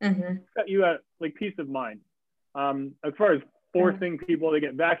set you at like peace of mind. As far as forcing people to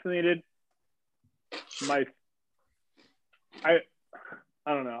get vaccinated, I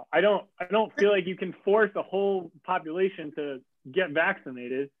don't know. I don't feel like you can force a whole population to get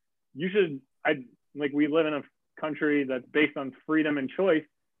vaccinated. You should, we live in a country that's based on freedom and choice.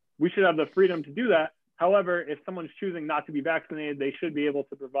 We should have the freedom to do that. However, if someone's choosing not to be vaccinated, they should be able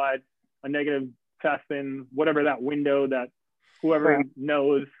to provide a negative test in whatever that window that whoever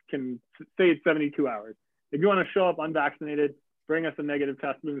knows can say it's 72 hours. If you want to show up unvaccinated, bring us a negative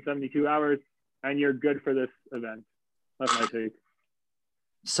test within 72 hours and you're good for this event. That's my take.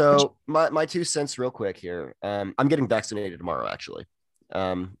 So my 2 cents real quick here. I'm getting vaccinated tomorrow, actually.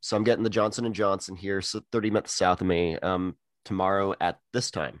 So I'm getting the Johnson & Johnson here, so 30 minutes south of me, tomorrow at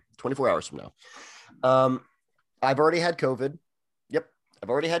this time, 24 hours from now. I've already had COVID. Yep. I've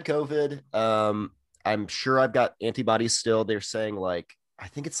already had COVID. I'm sure I've got antibodies still. They're saying like, I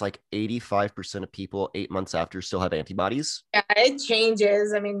think it's like 85% of people 8 months after still have antibodies. Yeah, it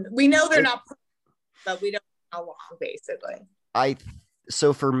changes. I mean, we know they're not, but we don't know how long, basically.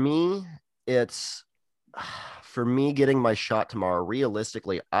 So for me, getting my shot tomorrow,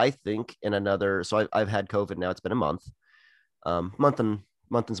 realistically, I think in another, so I've had COVID now. It's been a month, month and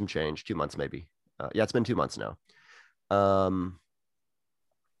some change, 2 months, maybe. Yeah, it's been 2 months now.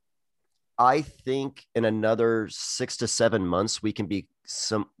 I think in another 6 to 7 months, we can be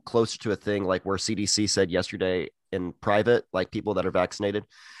some closer to a thing like where CDC said yesterday in private, like people that are vaccinated.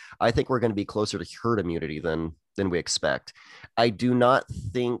 I think we're going to be closer to herd immunity than we expect. I do not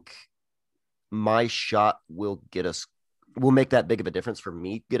think my shot will make that big of a difference for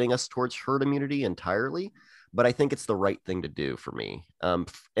me getting us towards herd immunity entirely, but I think it's the right thing to do for me.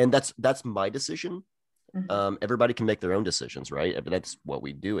 And that's my decision. Everybody can make their own decisions, right? But that's what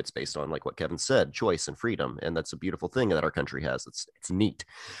we do. It's based on like what Kevin said, choice and freedom. And that's a beautiful thing that our country has. It's neat.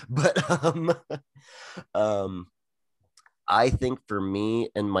 But I think for me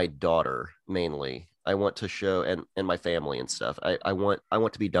and my daughter, mainly, I want to show, and my family and stuff, I want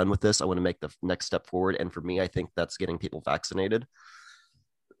to be done with this. I want to make the next step forward. And for me, I think that's getting people vaccinated.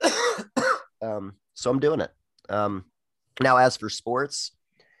 So I'm doing it. Now, as for sports,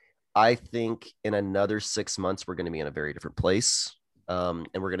 I think in another 6 months, we're going to be in a very different place. And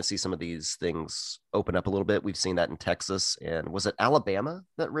we're going to see some of these things open up a little bit. We've seen that in Texas. And was it Alabama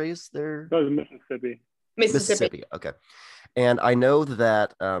that raised their? That was Mississippi. Okay. And I know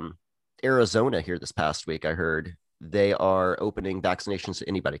that Arizona here this past week, I heard they are opening vaccinations to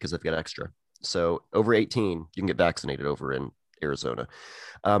anybody because they've got extra. So over 18, you can get vaccinated over in Arizona.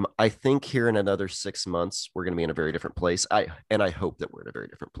 I think here in another 6 months, we're going to be in a very different place. I hope that we're in a very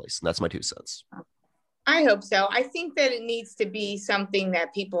different place. And that's my 2 cents. I hope so. I think that it needs to be something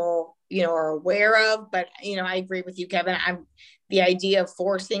that people, are aware of. But, I agree with you, Kevin. The idea of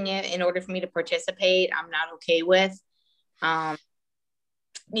forcing it in order for me to participate, I'm not okay with.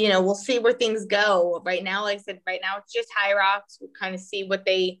 We'll see where things go. Right now, like I said, it's just High Rocks. We'll kind of see what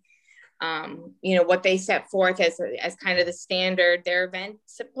they what they set forth as kind of the standard. Their event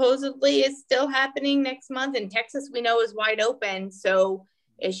supposedly is still happening next month, and Texas we know is wide open, so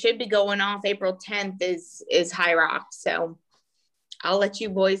it should be going off April 10th is High Rocks. So I'll let you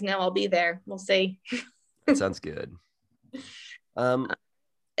boys know. I'll be there. We'll see. That sounds good. And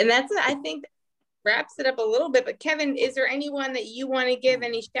that's, I think, wraps it up a little bit. But Kevin, is there anyone that you want to give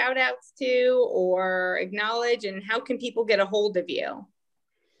any shout outs to or acknowledge, and how can people get a hold of you?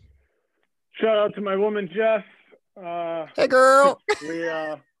 Shout out to my woman, Jess. Hey, girl.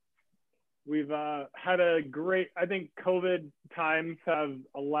 We've had a great, I think COVID times have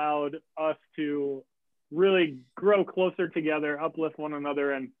allowed us to really grow closer together, uplift one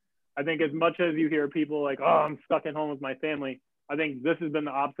another. And I think as much as you hear people like, oh, I'm stuck at home with my family, I think this has been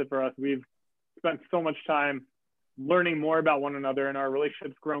the opposite for us. We've spent so much time learning more about one another, and our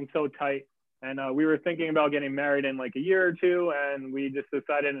relationship's grown so tight. And we were thinking about getting married in like a year or two, and we just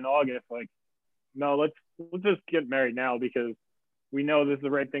decided in August, like, no, let's just get married now, because we know this is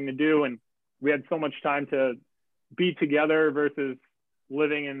the right thing to do. And we had so much time to be together versus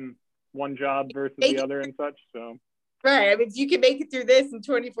living in one job versus the other and such. So. Right. I mean, if you can make it through this in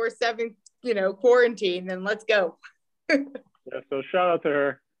 24/7, quarantine, then let's go. Yeah. So shout out to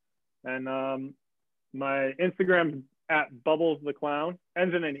her. And my Instagram at Bubbles the Clown,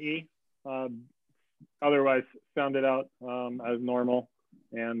 ends in an E. Otherwise sound it out as normal.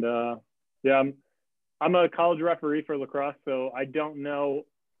 And yeah, I'm a college referee for lacrosse, so I don't know.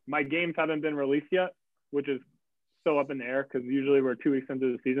 My games haven't been released yet, which is so up in the air because usually we're 2 weeks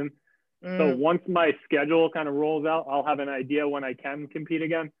into the season. So once my schedule kind of rolls out, I'll have an idea when I can compete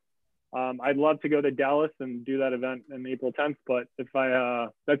again. I'd love to go to Dallas and do that event in April 10th, but if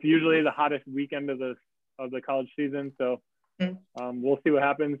that's usually the hottest weekend of the college season. So we'll see what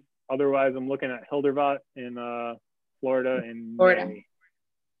happens. Otherwise, I'm looking at Hildervat in Florida in May.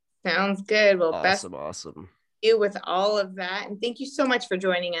 Sounds good. Well, awesome. You with all of that, and thank you so much for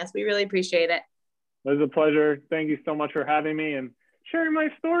joining us. We really appreciate it. It was a pleasure. Thank you so much for having me and sharing my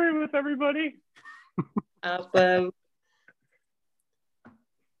story with everybody. Awesome.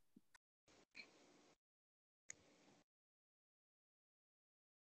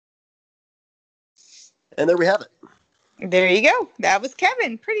 And there we have it. There you go. That was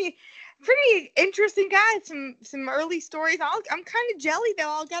Kevin. Pretty interesting guy. Some early stories. I'm kind of jelly though.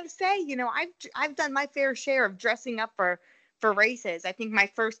 I'll gotta say, I've done my fair share of dressing up for races. I think my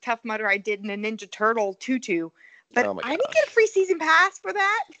first Tough Mudder I did in a Ninja Turtle tutu, but I didn't get a free season pass for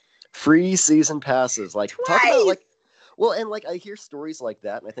that. Free season passes, like Twice. Talk about like, I hear stories like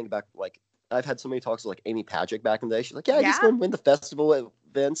that, and I think back I've had so many talks with like Amy Pagic back in the day. She's like, I just go and win the festival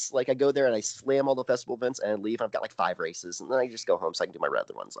events. Like I go there and I slam all the festival events and leave. And I've got like 5 races, and then I just go home so I can do my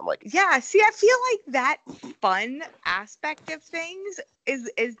other ones. I'm like, yeah. See, I feel like that fun aspect of things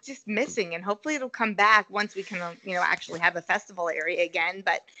is just missing, and hopefully it'll come back once we can, actually have a festival area again.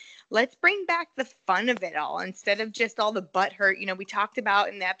 But let's bring back the fun of it all instead of just all the butthurt. We talked about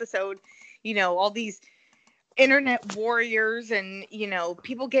in the episode, all these internet warriors and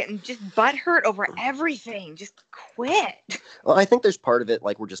people getting just butthurt over everything. Just quit. Well, I think there's part of it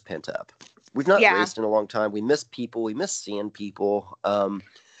like we're just pent up. We've not raced in a long time. We miss people. We miss seeing people. And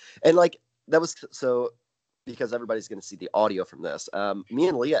like that was so because everybody's going to see the audio from this. Me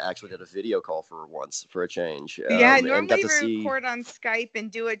and Leah actually did a video call for once for a change. Normally we record on Skype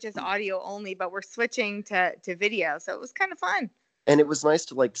and do it just audio only, but we're switching to video, so it was kind of fun. And it was nice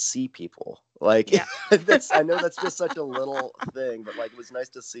to like see people. Like I know that's just such a little thing, but like it was nice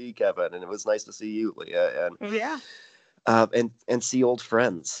to see Kevin, and it was nice to see you, Leah, and and see old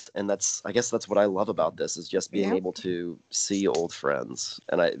friends. And I guess that's what I love about this is just being able to see old friends,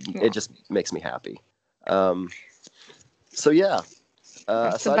 and it just makes me happy. So yeah,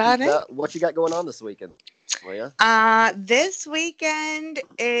 that's about it. What you got going on this weekend, Leah? This weekend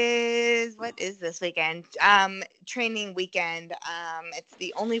what is this weekend? Training weekend. It's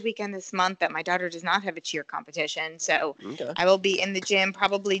the only weekend this month that my daughter does not have a cheer competition. So I will be in the gym,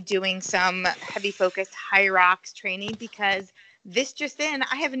 probably doing some heavy focused High Rocks training because this just in,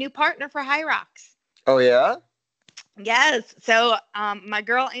 I have a new partner for High Rocks. Oh yeah? Yes. So my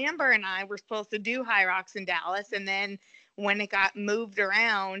girl Amber and I were supposed to do High Rocks in Dallas, and then when it got moved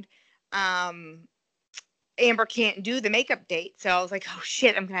around, Amber can't do the makeup date. So I was like, oh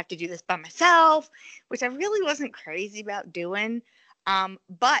shit, I'm gonna have to do this by myself, which I really wasn't crazy about doing.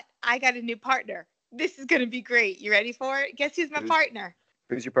 But I got a new partner. This is gonna be great. You ready for it? Guess who's my partner?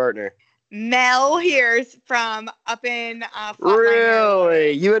 Who's your partner? Mel here's from up in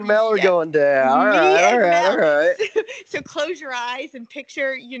Really? You and Mel are going down. All right. So close your eyes and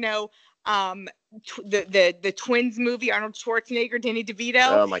picture, the Twins movie, Arnold Schwarzenegger, Danny DeVito.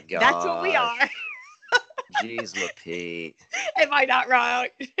 Oh my god. That's what we are. Jeez, Pete. Am I not wrong?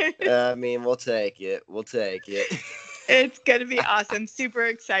 I mean, we'll take it. It's gonna be awesome. Super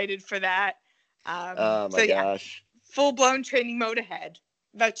excited for that. Oh my gosh. Full blown training mode ahead.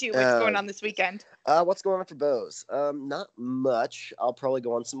 About you, what's going on this weekend? What's going on for Bose? Not much. I'll probably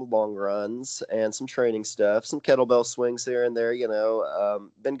go on some long runs and some training stuff, some kettlebell swings here and there.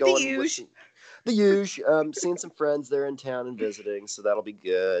 Been going the usual. Seeing some friends there in town and visiting, so that'll be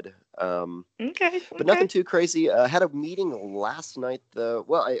good. Okay. But nothing too crazy. Had a meeting last night though.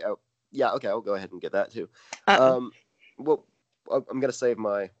 Well, I'll go ahead and get that too. Well, I'm going to save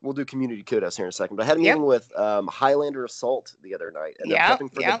we'll do community kudos here in a second, but I had a meeting with Highlander Assault the other night, and they're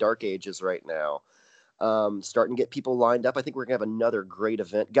prepping for the Dark Ages right now. Starting to get people lined up. I think we're going to have another great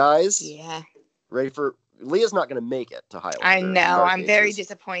event. Guys, ready for... Leah's not going to make it to Highlander. I know. I'm very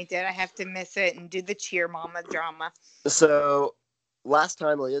disappointed. I have to miss it and do the cheer mama drama. So last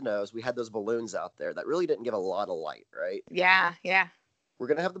time Leah knows, we had those balloons out there that really didn't give a lot of light, right? Yeah, yeah. We're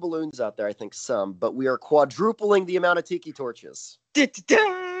going to have the balloons out there, I think some, but we are quadrupling the amount of tiki torches.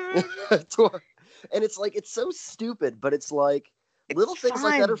 Da-da-da. And it's like, it's so stupid, but it's like, little It's things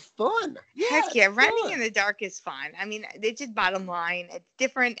like that fun. are fun. Heck yeah, it's running fun. in the dark is fun. I mean, it's just bottom line. It's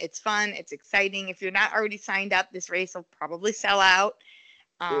different. It's fun. It's exciting. If you're not already signed up, this race will probably sell out.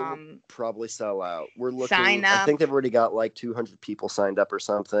 It will probably sell out. We're looking. Sign I think up. they've already got like 200 people signed up or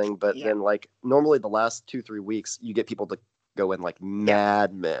something. But Yeah. then, like normally, the last 2-3 weeks, you get people to go in like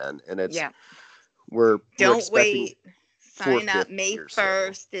madmen, and it's Yeah. we're Don't expecting wait. Sign up. 450 May or so.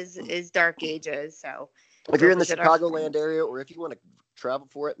 1st is Dark Ages. So If you're in the visit our Chicagoland friends. area, or if you want to travel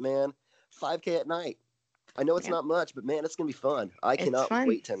for it, man, 5K at night. I know it's Yep. not much, but man, it's gonna be fun. I It's cannot fun.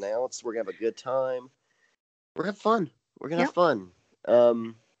 wait to announce. We're gonna have a good time. We're gonna have fun. We're gonna Yep. have fun.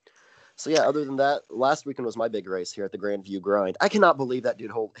 So yeah, other than that, last weekend was my big race here at the Grandview Grind. I cannot believe that dude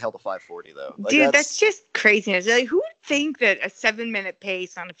held a 540 though. Like, Dude, that's just craziness. Like, who would think that a 7-minute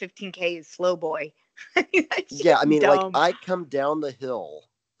pace on a 15K is slow boy? That's just yeah. I mean, like dumb. I come down the hill.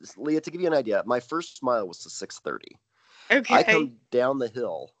 Leah, to give you an idea, my first mile was to 6:30. Okay. I come down the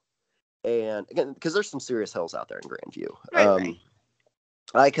hill, and again, because there's some serious hills out there in Grandview. Right.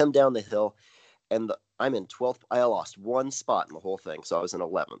 I come down the hill, and I'm in 12th. I lost one spot in the whole thing, so I was in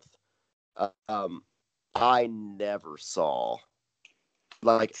 11th. I never saw,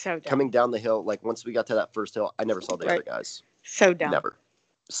 like, So dumb. coming down the hill, like once we got to that first hill, I never saw the Right. other guys. So dumb. Never.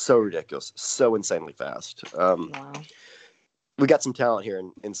 So ridiculous. So insanely fast. Wow. We got some talent here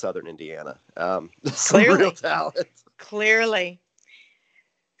in Southern Indiana. Some Clearly. real talent. Clearly.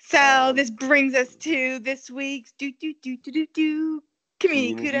 So this brings us to this week's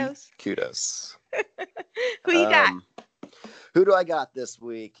community kudos. Kudos. Who you got? Who do I got this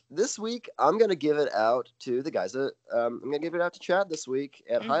week? This week, I'm going to give it out to the guys that I'm going to give it out to Chad this week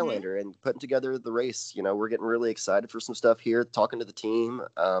at Mhm. Highlander and putting together the race. You know, we're getting really excited for some stuff here, talking to the team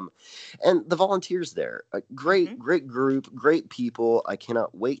and the volunteers there. A great group, great people. I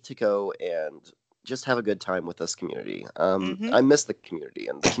cannot wait to go and just have a good time with this community. I miss the community,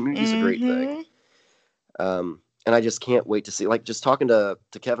 and the community is a great thing. And I just can't wait to see, like, just talking to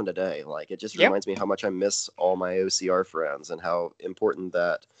Kevin today, like, it just reminds me how much I miss all my OCR friends and how important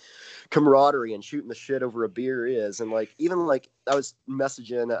that camaraderie and shooting the shit over a beer is. And, like, even, like, I was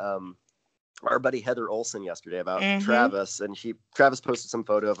messaging our buddy Heather Olson yesterday about Travis, and Travis posted some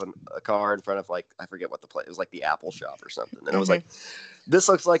photo of a car in front of, like, I forget what the place, it was like the Apple shop or something. And I was like, this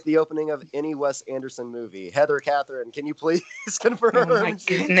looks like the opening of any Wes Anderson movie. Heather, Catherine, can you please confirm? Oh my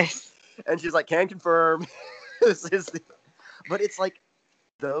goodness. And she's like, can confirm. But it's like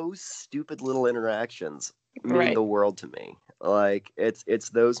those stupid little interactions mean the world to me. Like it's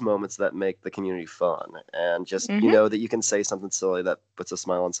those moments that make the community fun, and just you know that you can say something silly that puts a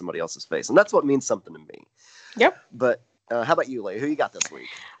smile on somebody else's face, and that's what means something to me. Yep. But how about you, Leigh? Who you got this week?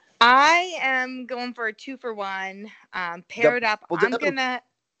 I am going for a 2-for-1. Paired up.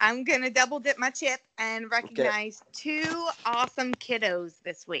 I'm gonna double dip my chip and recognize 2 awesome kiddos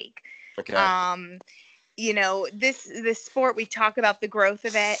this week. Okay. You know, this sport, we talk about the growth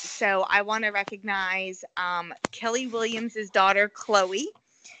of it. So I want to recognize Kelly Williams' daughter, Chloe,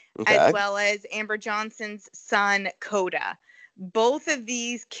 as well as Amber Johnson's son, Coda. Both of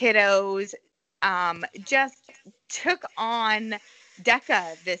these kiddos just took on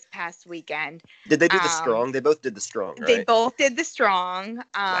DECA this past weekend. Did they do the strong? They both did the strong, right? They both did the strong.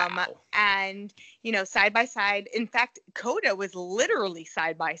 Wow. And, you know, side by side. In fact, Coda was literally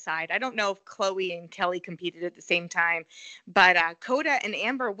side by side. I don't know if Chloe and Kelly competed at the same time, but Coda and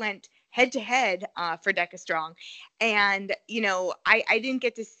Amber went head to head for DECA Strong. And, you know, I didn't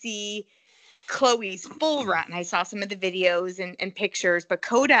get to see Chloe's full run. I saw some of the videos and pictures, but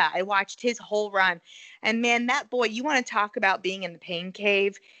Coda, I watched his whole run. And man, that boy, you want to talk about being in the pain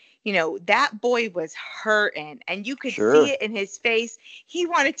cave. You know, that boy was hurting, and you could see it in his face. He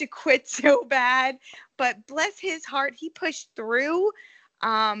wanted to quit so bad, but bless his heart, he pushed through.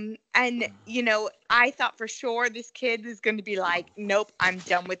 And, you know, I thought for sure this kid was going to be like, nope, I'm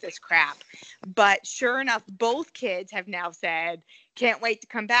done with this crap. But sure enough, both kids have now said, can't wait to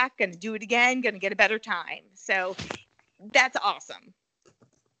come back, going to do it again, going to get a better time. So that's awesome.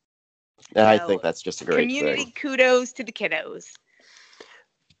 And I think that's just a great community thing. Kudos to the kiddos.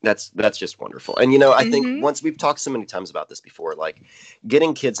 That's just wonderful. And, you know, I think once we've talked so many times about this before, like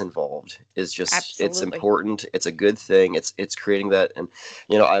getting kids involved is just, it's important. It's a good thing. It's creating that. And,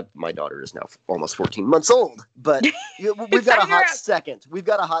 you know, my daughter is now almost 14 months old, but we've got a hot second. We've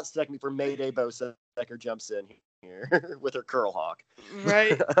got a hot second before Mayday Bo Secker jumps in here with her curl hawk.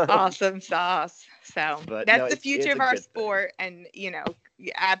 Right. Awesome sauce. So But that's no, the it's future a of our good thing. sport. And,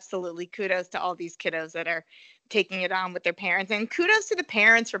 absolutely kudos to all these kiddos that are taking it on with their parents. And kudos to the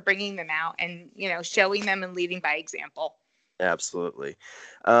parents for bringing them out and, showing them and leading by example. Absolutely.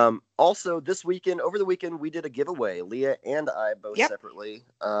 Also, over the weekend, we did a giveaway. Leah and I both separately.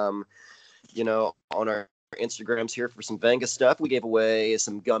 On our Instagrams here for some Venga stuff, we gave away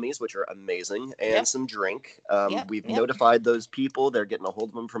some gummies, which are amazing, and some drink. We've notified those people. They're getting a hold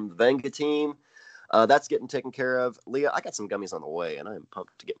of them from the Venga team. That's getting taken care of. Leah, I got some gummies on the way, and I am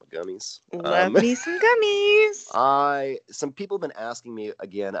pumped to get my gummies. Love me some gummies. Some people have been asking me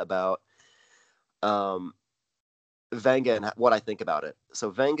again about Venga and what I think about it. So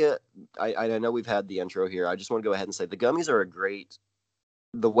Venga, I know we've had the intro here. I just want to go ahead and say the gummies are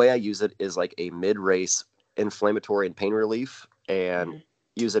the way I use it is like a mid-race inflammatory and pain relief, and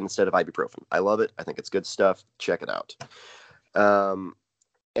use it instead of ibuprofen. I love it. I think it's good stuff. Check it out.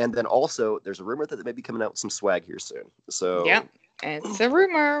 And then also there's a rumor that they may be coming out with some swag here soon. So it's a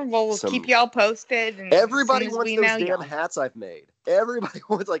rumor. We'll keep y'all posted. And everybody wants those damn hats I've made. Everybody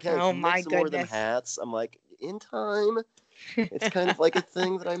wants hey, oh make my some more of them goodness. hats. I'm like, in time. It's kind of like a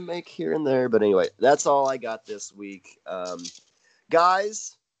thing that I make here and there. But anyway, that's all I got this week.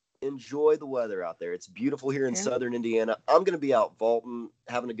 Guys, enjoy the weather out there. It's beautiful here in southern Indiana. I'm going to be out vaulting,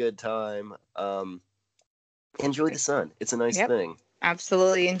 having a good time. Enjoy the sun. It's a nice thing.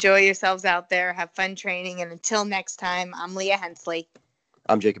 Absolutely. Enjoy yourselves out there. Have fun training. And until next time, I'm Leah Hensley.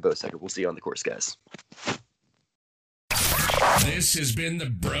 I'm Jacob Bosecker. We'll see you on the course, guys. This has been the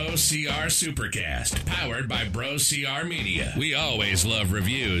Bro CR Supercast, powered by Bro CR Media. We always love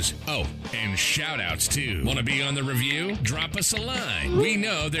reviews. Oh, and shout-outs, too. Want to be on the review? Drop us a line. We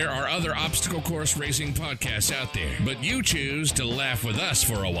know there are other obstacle course racing podcasts out there, but you choose to laugh with us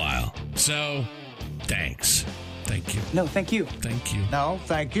for a while. So, thanks. Thank you. No, thank you. Thank you. No,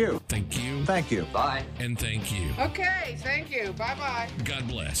 thank you. Thank you. Thank you. Bye. And thank you. Okay, thank you. Bye-bye. God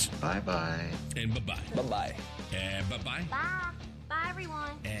bless. Bye-bye. And bye-bye. Bye-bye. And bye-bye. Bye. Bye,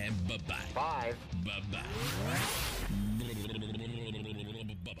 everyone. And bye-bye. Bye. Bye-bye.